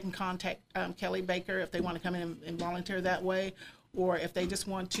volunteer, they can contact Kelly Baker if they want to come in and volunteer that way. Or if they just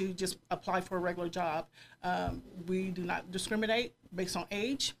want to just apply for a regular job. We do not discriminate based on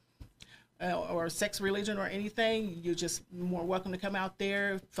age. or sex, religion, or anything, you're just more welcome to come out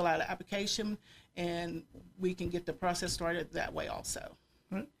there, fill out an application, and we can get the process started that way also.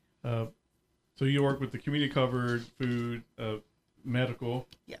 Right. So you work with the community covered food, medical.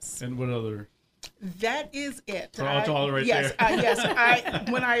 Yes. And what other? That is it. So all right yes, there. yes.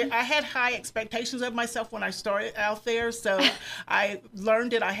 When I had high expectations of myself when I started out there, so I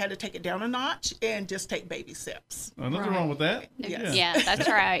learned that I had to take it down a notch and just take baby steps. Nothing wrong with that. Yes. Yeah, that's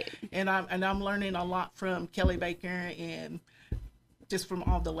right. And I'm learning a lot from Kelly Baker and just from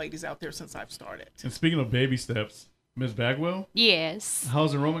all the ladies out there since I've started. And speaking of baby steps, Ms. Bagwell, Yes.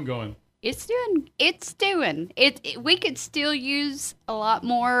 how's enrollment going? It's doing. We could still use a lot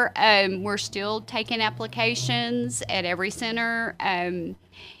more. We're still taking applications at every center.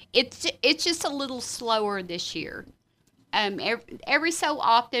 It's just a little slower this year. Every so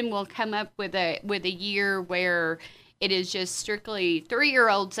often we'll come up with a year where it is just strictly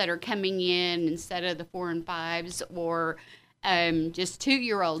 3-year-olds that are coming in instead of the 4 and 5s, or just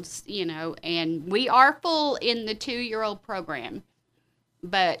 2-year-olds, and we are full in the 2-year-old program.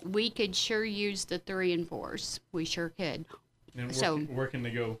 But we could sure use the 3 and 4s. We sure could. And So- where can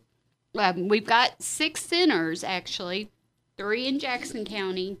they go? We've got 6 centers, actually. 3 in Jackson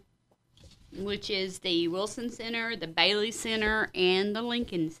County, which is the Wilson Center, the Bailey Center, and the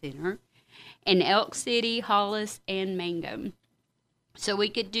Lincoln Center. And Elk City, Hollis, and Mangum. So we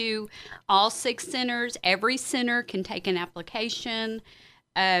could do all 6 centers. Every center can take an application.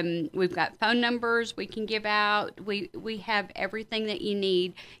 We've got phone numbers we can give out. We have everything that you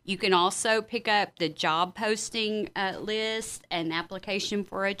need. You can also pick up the job posting list, an application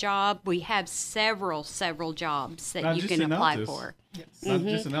for a job. We have several jobs that Not you just can in apply Altus. for. Not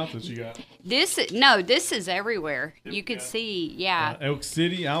just an Altus you got. This is everywhere. You could see, yeah. Elk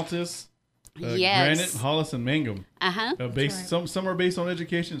City, Altus, Yes. Granite, Hollis, and Mangum. Uh-huh. Some are based on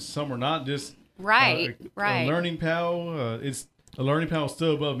education, some are not. Just Right, right. Learning Pal, a Learning Pal is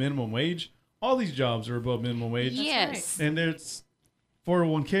still above minimum wage. All these jobs are above minimum wage. Yes. And there's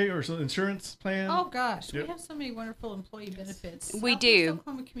 401k or some insurance plan. Oh gosh, Yep. we have so many wonderful employee benefits. We Southwest do.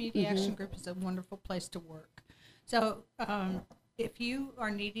 Oklahoma Community Action Group is a wonderful place to work. So if you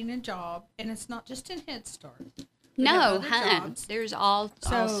are needing a job, and it's not just in Head Start. we have No, other huh? There's all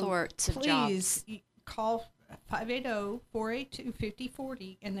sorts of jobs. Please call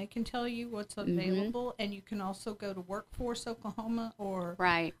 580-482-5040, and they can tell you what's available. And you can also go to Workforce Oklahoma, or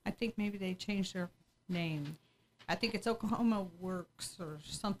Right. I think maybe they changed their name. I think it's Oklahoma Works or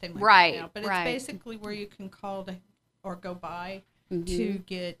something like Right, that now. But right. it's basically where you can call or go by Mm-hmm. to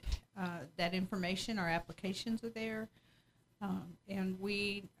get that information. Our applications are there, and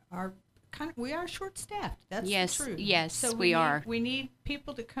we are short-staffed. That's Yes, the truth. yes, so we are. We need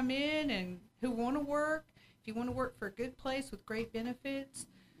people to come in and who want to work. If you want to work for a good place with great benefits,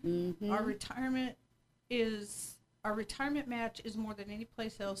 Mm-hmm. our retirement match is more than any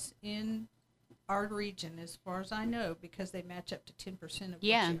place else in our region, as far as I know, because they match up to 10% of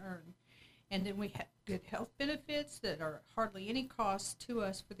Yeah. what you earn. And then we have good health benefits that are hardly any cost to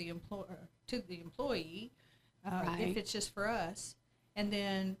us for the employee, Right. if it's just for us. And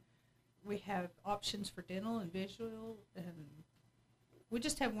then we have options for dental and visual, and we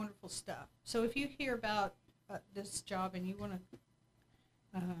just have wonderful stuff. So if you hear about this job and you want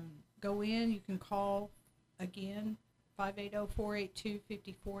to go in, you can call again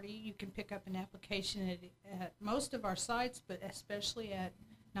 580-482-5040. You can pick up an application at most of our sites, but especially at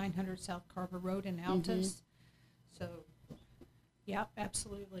 900 South Carver Road in Altus. So, yeah,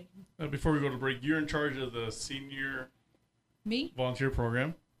 absolutely. Before we go to break, you're in charge of the senior Me? volunteer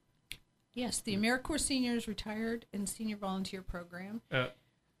program. Yes, the AmeriCorps Seniors Retired and Senior Volunteer Program.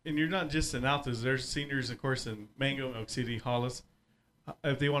 And you're not just in Altus. There's seniors, of course, in Mangum, Oak City, Hollis.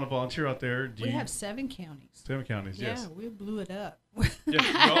 If they want to volunteer out there, We have 7 counties. 7 counties, yes. Yeah, we blew it up.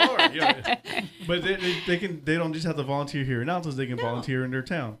 Yeah. But they don't just have to volunteer here in Altus. They can volunteer in their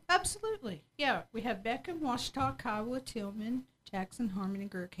town. Absolutely. Yeah, we have Beckham, Washita, Kiowa, Tillman, Jackson, Harmon, and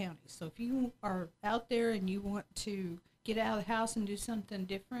Greer counties. So if you are out there and you want to get out of the house and do something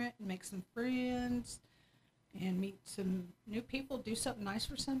different, and make some friends, and meet some new people, do something nice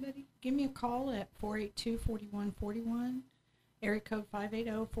for somebody, give me a call at 482-4141, area code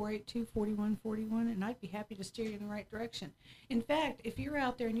 580-482-4141, and I'd be happy to steer you in the right direction. In fact, if you're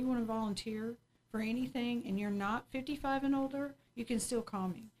out there and you want to volunteer for anything and you're not 55 and older, you can still call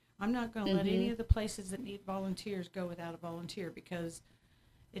me. I'm not going to let any of the places that need volunteers go without a volunteer because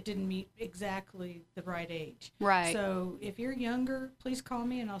it didn't meet exactly the right age. Right. So if you're younger, please call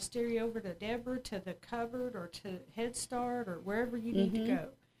me and I'll steer you over to Deborah, to the cupboard, or to Head Start, or wherever you need to go.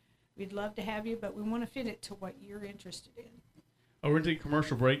 We'd love to have you, but we want to fit it to what you're interested in. We're going to take a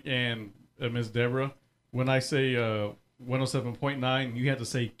commercial break, and Miss Deborah, when I say 107.9, you have to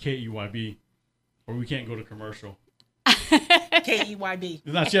say KEYB, or we can't go to commercial. KEYB.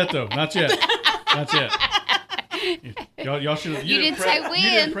 Not yet, though. Not yet. Not yet. Y'all should have. You didn't say when. You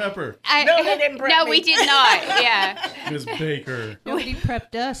didn't prep her. No, they didn't prep No, me. we did not. Yeah. Miss Baker. Nobody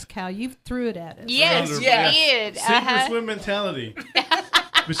prepped us, Cal. You threw it at us. Yes, Under- you did. Sink or swim mentality.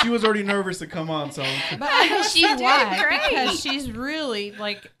 But she was already nervous to come on, so. But I don't She see did why, great. because she's really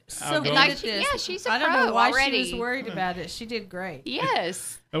so good Outgoing. at this. Yeah, she's a I don't pro know why already. she was worried about it. She did great.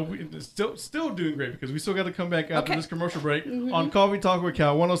 Yes. We still doing great because we still got to come back after Okay. this commercial break on Coffee Talk with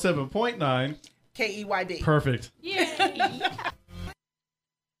Cal 107.9. KEYB. Perfect.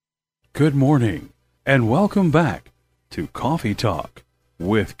 Good morning, and welcome back to Coffee Talk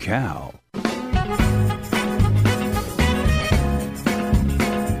with Cal.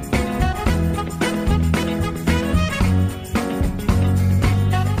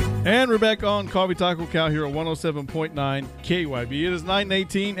 And we're back on Coffee Talk with Cal here at 107.9 KYB. It is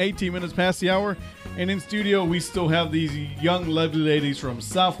 9:18, 18 minutes past the hour. And in studio, we still have these young, lovely ladies from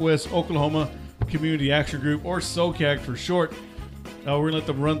Southwest Oklahoma Community Action Group, or SOCAG for short. We're going to let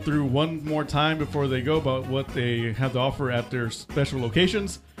them run through one more time before they go about what they have to offer at their special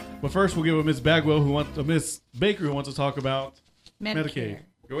locations. But first, we'll give a Miss Bagwell, Miss Baker, who wants to talk about Medicaid.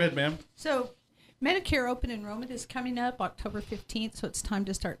 Go ahead, ma'am. So, Medicare open enrollment is coming up October 15th, so it's time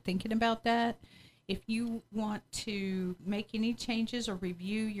to start thinking about that. If you want to make any changes or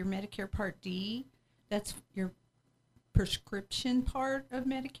review your Medicare Part D, that's your prescription part of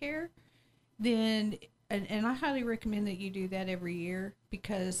Medicare, then, and I highly recommend that you do that every year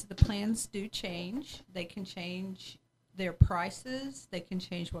because the plans do change. They can change their prices. They can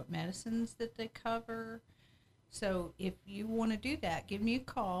change what medicines that they cover. So if you want to do that, give me a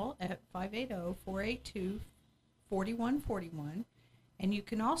call at 580-482-4141. And you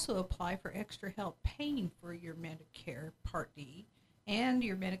can also apply for extra help paying for your Medicare Part D and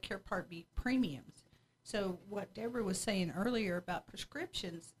your Medicare Part B premiums. So what Deborah was saying earlier about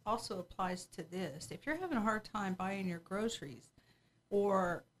prescriptions also applies to this. If you're having a hard time buying your groceries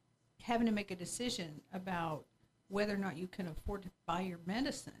or having to make a decision about whether or not you can afford to buy your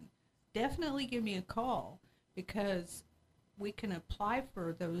medicine, definitely give me a call, because we can apply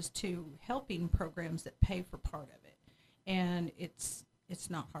for those two helping programs that pay for part of it. And it's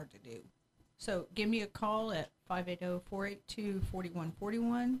not hard to do. So give me a call at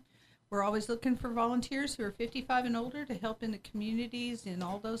 580-482-4141. We're always looking for volunteers who are 55 and older to help in the communities in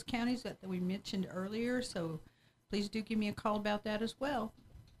all those counties that we mentioned earlier. So please do give me a call about that as well.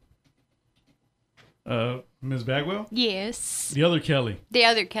 Ms. Bagwell? Yes. The other Kelly. The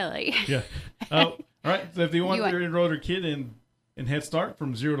other Kelly. Yeah. All right. So if they want You to want- enroll their kid in Head Start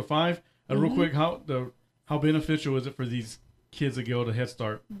from 0 to 5, real quick, how beneficial is it for these kids that go to Head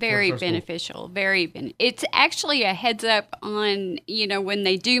Start? Very Head Start school? beneficial. It's actually a heads up on, when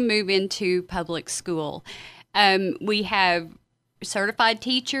they do move into public school. We have certified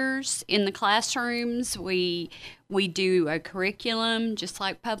teachers in the classrooms. We do a curriculum just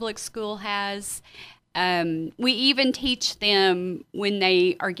like public school has. We even teach them when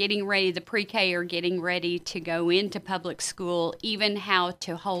they are getting ready, the pre-K are getting ready to go into public school, even how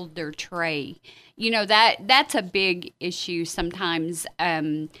to hold their tray. That's a big issue sometimes.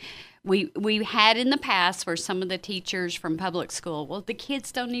 We had in the past where some of the teachers from public school, well, the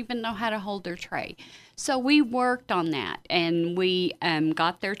kids don't even know how to hold their tray. So we worked on that, and we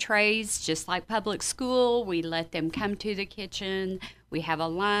got their trays just like public school. We let them come to the kitchen. We have a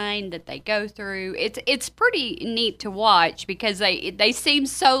line that they go through. It's pretty neat to watch because they seem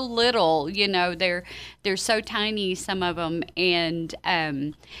so little, they're so tiny, some of them, and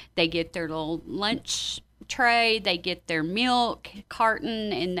they get their little lunch tray, they get their milk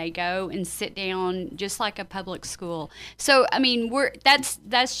carton, and they go and sit down just like a public school. So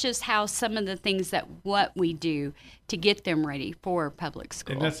that's just how some of the things what we do to get them ready for public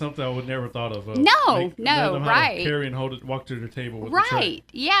school. And that's something I would never thought of. No, let them how to right. carry and walk to their table with the tray. Right,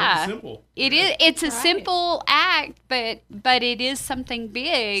 yeah. Something simple. It is. It's a simple act, but it is something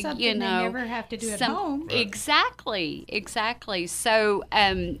big. Something they never have to do at home. Right. Exactly. So,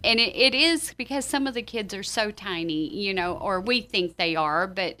 and it is because some of the kids are so tiny, or we think they are,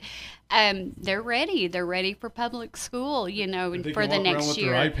 but they're ready. They're ready for public school, They for can the walk next around with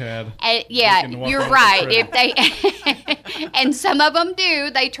year. their iPad. Yeah, They can walk you're around right. with If they and some of them do,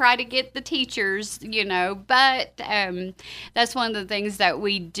 they try to get the teachers, But that's one of the things that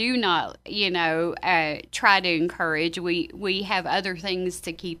we do not, try to encourage. We have other things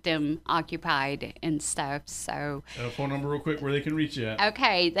to keep them occupied and stuff. So. Phone number real quick where they can reach you at.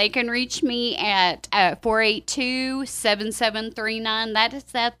 Okay, they can reach me at 482-7739. That is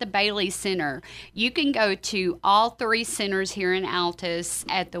at the Bailey Kelly Center. You can go to all 3 centers here in Altus,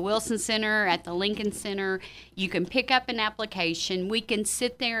 at the Wilson Center, at the Lincoln Center. You can pick up an application. We can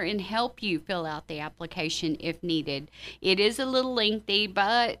sit there and help you fill out the application if needed. It is a little lengthy,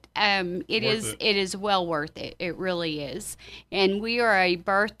 but it is well worth it. It really is. And we are a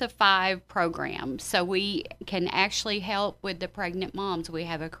birth to 5 program, so we can actually help with the pregnant moms. We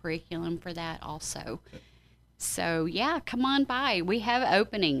have a curriculum for that also. So, yeah, come on by. We have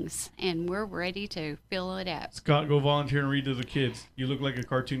openings, and we're ready to fill it up. Scott, go volunteer and read to the kids. You look like a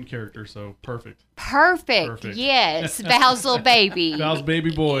cartoon character, so perfect. Perfect. Yes. Val's little baby. Val's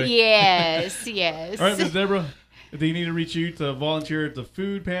baby boy. Yes, yes. All right, Ms. Deborah, if they need to reach you to volunteer at the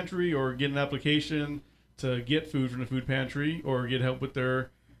food pantry or get an application to get food from the food pantry or get help with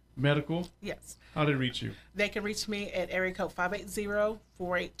their medical, Yes. how do they reach you? They can reach me at area code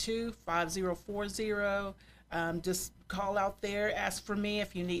 580-482-5040. Just call out there, ask for me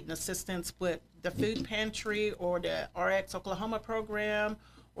if you need an assistance with the food pantry or the RX Oklahoma program,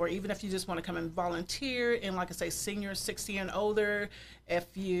 or even if you just want to come and volunteer. And like I say, seniors 60 and older, if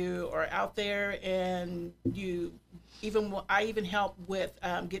you are out there and I even help with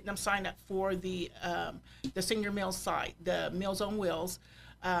getting them signed up for the senior meals site, the Meals on Wheels.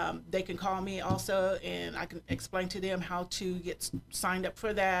 They can call me also, and I can explain to them how to get signed up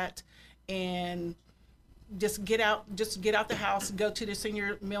for that, and just get out the house, go to the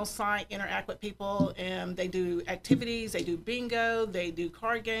senior meal site, interact with people, and they do activities, they do bingo, they do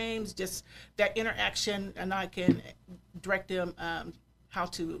card games, just that interaction, and I can direct them how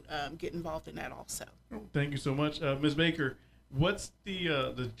to get involved in that also. Thank you so much. Ms. Baker, what's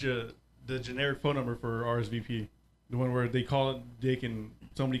the generic phone number for RSVP? The one where they call it,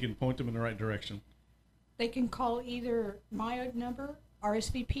 somebody can point them in the right direction. They can call either my number,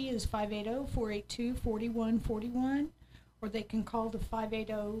 RSVP is 580-482-4141, or they can call the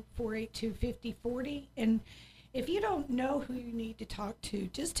 580-482-5040. And if you don't know who you need to talk to,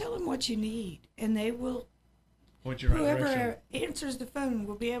 just tell them what you need, and they will, point you in the right direction. whoever answers the phone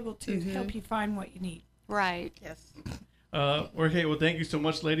will be able to help you find what you need. Right. Yes. Okay, well, thank you so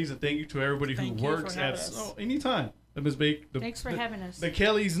much, ladies, and thank you to everybody who works at anytime. Ms. Baker, Thanks for having us. The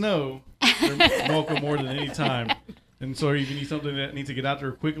Kellys know they're welcome more than any time. And so if you need something that needs to get out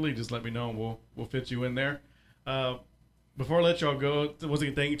there quickly, just let me know, and we'll fit you in there. Before I let y'all go, once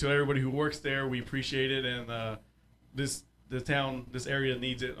again, thank you to everybody who works there. We appreciate it, and this area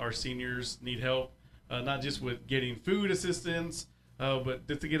needs it. Our seniors need help, not just with getting food assistance, but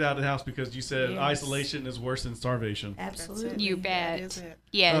just to get out of the house, because you said isolation is worse than starvation. Absolutely. You bet. That is it.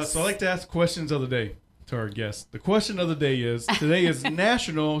 Yes. So I like to ask questions of the day to our guests. The question of the day is, today is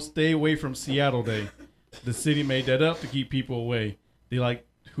National Stay Away from Seattle Day. The city made that up to keep people away. They like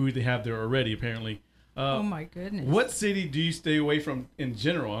who they have there already, apparently. Oh, my goodness. What city do you stay away from in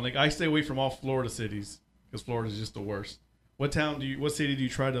general? Like, I stay away from all Florida cities because Florida is just the worst. What city do you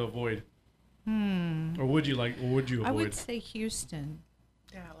try to avoid? Or would you avoid? I would say Houston.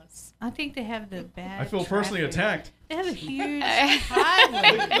 Dallas. I think they have the bad I feel personally attacked. They have a huge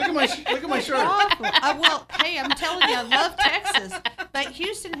highway. Look at my shirt. Awful. Well, hey, I'm telling you, I love Texas, but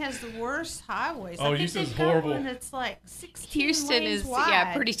Houston has the worst highways. Oh, Houston's horrible. It's like 16 Houston lanes is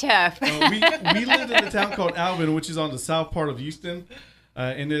wide. pretty tough. We lived in a town called Alvin, which is on the south part of Houston,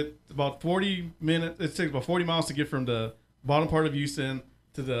 and it takes about 40 miles to get from the bottom part of Houston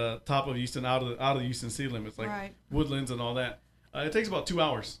to the top of Houston, out of the Houston city limits, like Woodlands and all that. It takes about 2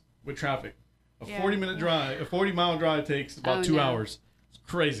 hours with traffic. A 40-mile drive takes about 2 hours. It's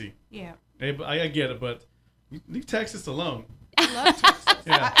crazy. Yeah. I get it, but leave Texas alone. I love Texas.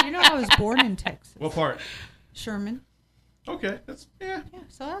 Yeah. I was born in Texas. What part? Sherman. Okay, that's Yeah,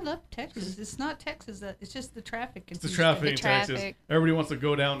 so I love Texas. It's not Texas. It's just the traffic. It's the traffic in Texas. Everybody wants to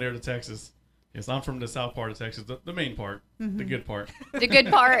go down there to Texas. Yes, I'm from the south part of Texas, the main part, the good part. The good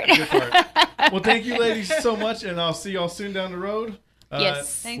part. The good part. Well, thank you, ladies, so much, and I'll see y'all soon down the road.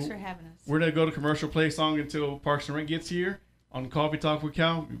 Yes. Thanks for having us. We're going to go to commercial play song until Parks and Rec gets here on Coffee Talk with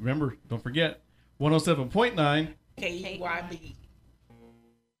Cal. Remember, don't forget, 107.9 KYB.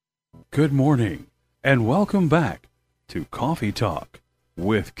 Good morning, and welcome back to Coffee Talk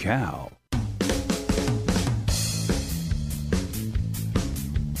with Cal.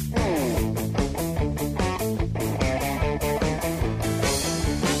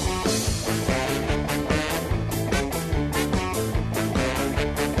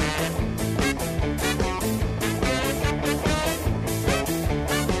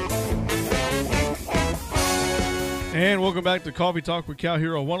 And welcome back to Coffee Talk with Cal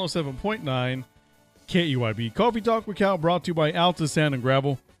here on 107.9 KEYB. Coffee Talk with Cal brought to you by Alta Sand and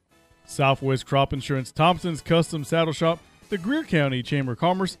Gravel, Southwest Crop Insurance, Thompson's Custom Saddle Shop, the Greer County Chamber of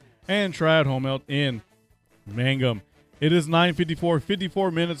Commerce, and Triad Home Health in Mangum. It is 9:54,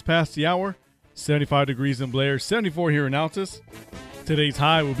 54 minutes past the hour, 75 degrees in Blair, 74 here in Altus. Today's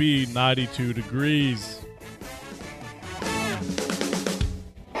high will be 92 degrees.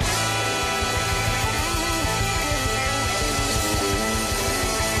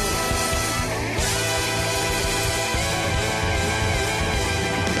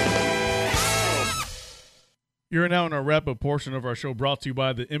 You're now in our wrap-up portion of our show, brought to you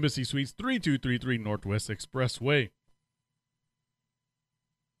by the Embassy Suites, 3233 Northwest Expressway.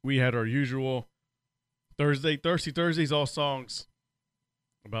 We had our usual Thirsty Thursdays, all songs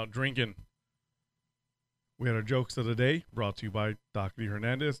about drinking. We had our jokes of the day, brought to you by Dr.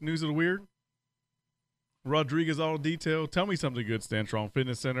 Hernandez. News of the weird. Rodriguez Auto Detail. Tell me something good, Stand Strong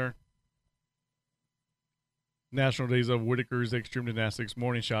Fitness Center. National Days of Whitaker's Extreme Gymnastics.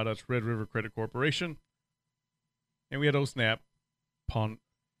 Morning shout-outs, Red River Credit Corporation. And we had O-Snap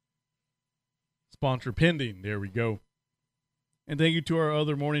sponsor pending. There we go. And thank you to our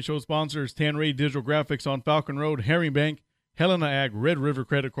other morning show sponsors, Tanray Digital Graphics on Falcon Road, Herringbank, Helena Ag, Red River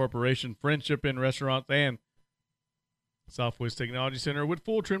Credit Corporation, Friendship Inn Restaurants, and Southwest Technology Center with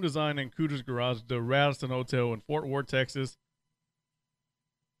Full Trim Design and Cooter's Garage, the Radisson Hotel in Fort Worth, Texas,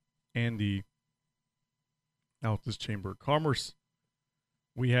 and the Altus Chamber of Commerce.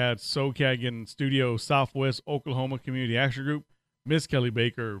 We had SoCag in studio, Southwest Oklahoma Community Action Group, Miss Kelly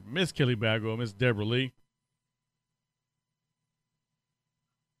Baker, Miss Kelly Bagwell, Miss Deborah Lee.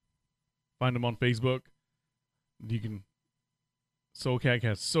 Find them on Facebook. SoCag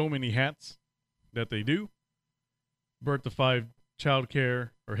has so many hats that they do. Birth to 5 child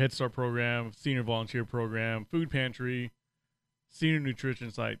care or Head Start program, senior volunteer program, food pantry, senior nutrition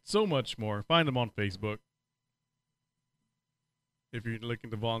site, so much more. Find them on Facebook. If you're looking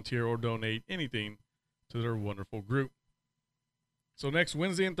to volunteer or donate anything to their wonderful group. So next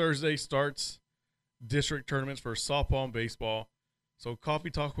Wednesday and Thursday starts district tournaments for softball and baseball. So Coffee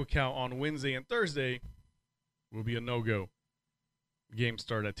Talk with Cal on Wednesday and Thursday will be a no-go. Games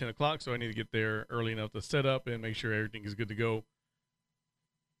start at 10 o'clock, so I need to get there early enough to set up and make sure everything is good to go.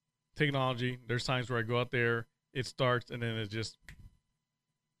 Technology, there's times where I go out there, it starts, and then it just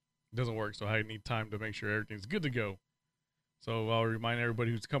doesn't work. So I need time to make sure everything's good to go. So I'll remind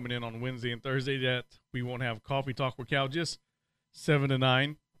everybody who's coming in on Wednesday and Thursday that we won't have Coffee Talk with Cal, just 7 to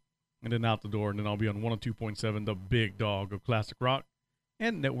 9, and then out the door. And then I'll be on 102.7, the big dog of classic rock,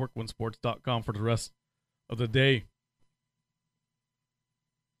 and network1sports.com for the rest of the day.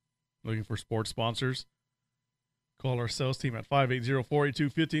 Looking for sports sponsors? Call our sales team at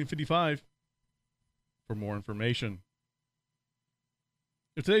 580-482-1555 for more information.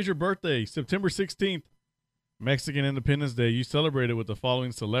 If today's your birthday, September 16th, Mexican Independence Day, you celebrated with the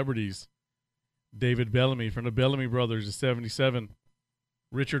following celebrities. David Bellamy from the Bellamy Brothers is 77.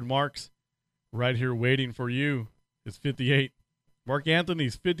 Richard Marx, Right Here Waiting for You, is 58. Mark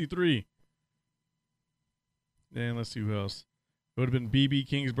Anthony's 53. And let's see who else. It would have been B.B.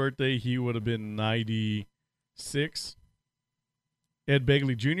 King's birthday. He would have been 96. Ed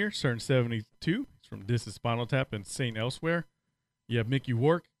Begley Jr. turned 72. He's from This Is Spinal Tap and St. Elsewhere. You have Mickey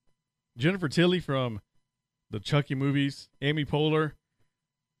Rourke. Jennifer Tilly from the Chucky movies. Amy Poehler.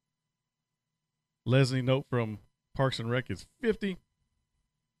 Leslie Knope from Parks and Rec is 50.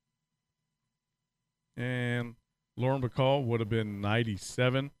 And Lauren Bacall would have been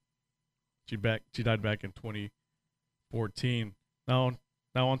 97. She died back in 2014. Now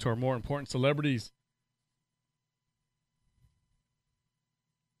on to our more important celebrities.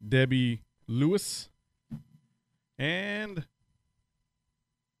 Debbie Lewis. And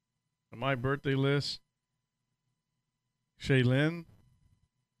on my birthday list, Shaylin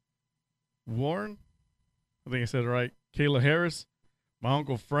Warren. I think I said it right. Kayla Harris. My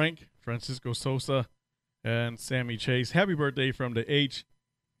Uncle Frank. Francisco Sosa. And Sammy Chase. Happy birthday from the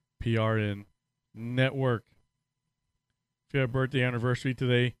HPRN Network. If you have a birthday anniversary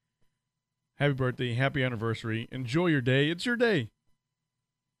today, happy birthday, happy anniversary. Enjoy your day. It's your day.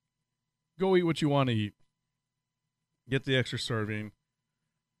 Go eat what you want to eat. Get the extra serving.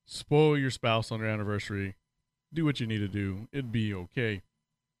 Spoil your spouse on their anniversary. Do what you need to do. It'd be okay.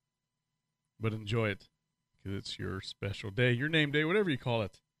 But enjoy it, because it's your special day, your name day, whatever you call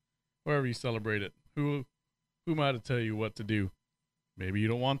it, however you celebrate it. Who am I to tell you what to do? Maybe you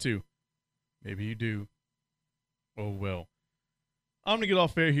don't want to. Maybe you do. Oh, well. I'm going to get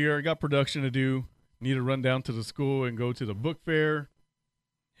off air here. I got production to do. Need to run down to the school and go to the book fair,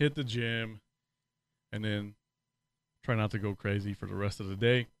 hit the gym, and then try not to go crazy for the rest of the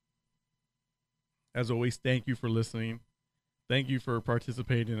day. As always, thank you for listening. Thank you for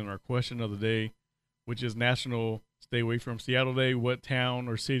participating in our question of the day which is National Stay Away from Seattle Day. What town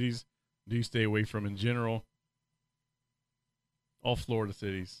or cities do you stay away from in general? All Florida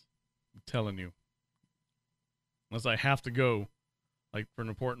cities. I'm telling you. Unless I have to go, like for an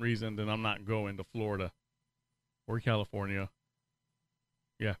important reason, then I'm not going to Florida or California.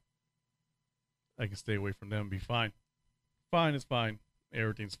 Yeah. I can stay away from them and be fine. Fine is fine.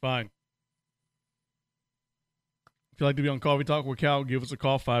 Everything's fine. If you'd like to be on Coffee Talk with Cal, give us a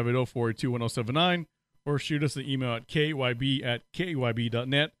call, 580-482-1079, or shoot us an email at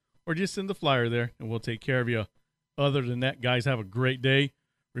kyb@kyb.net, or just send the flyer there, and we'll take care of you. Other than that, guys, have a great day.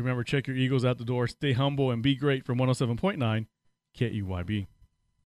 Remember, check your egos out the door, stay humble, and be great from 107.9 KUYB.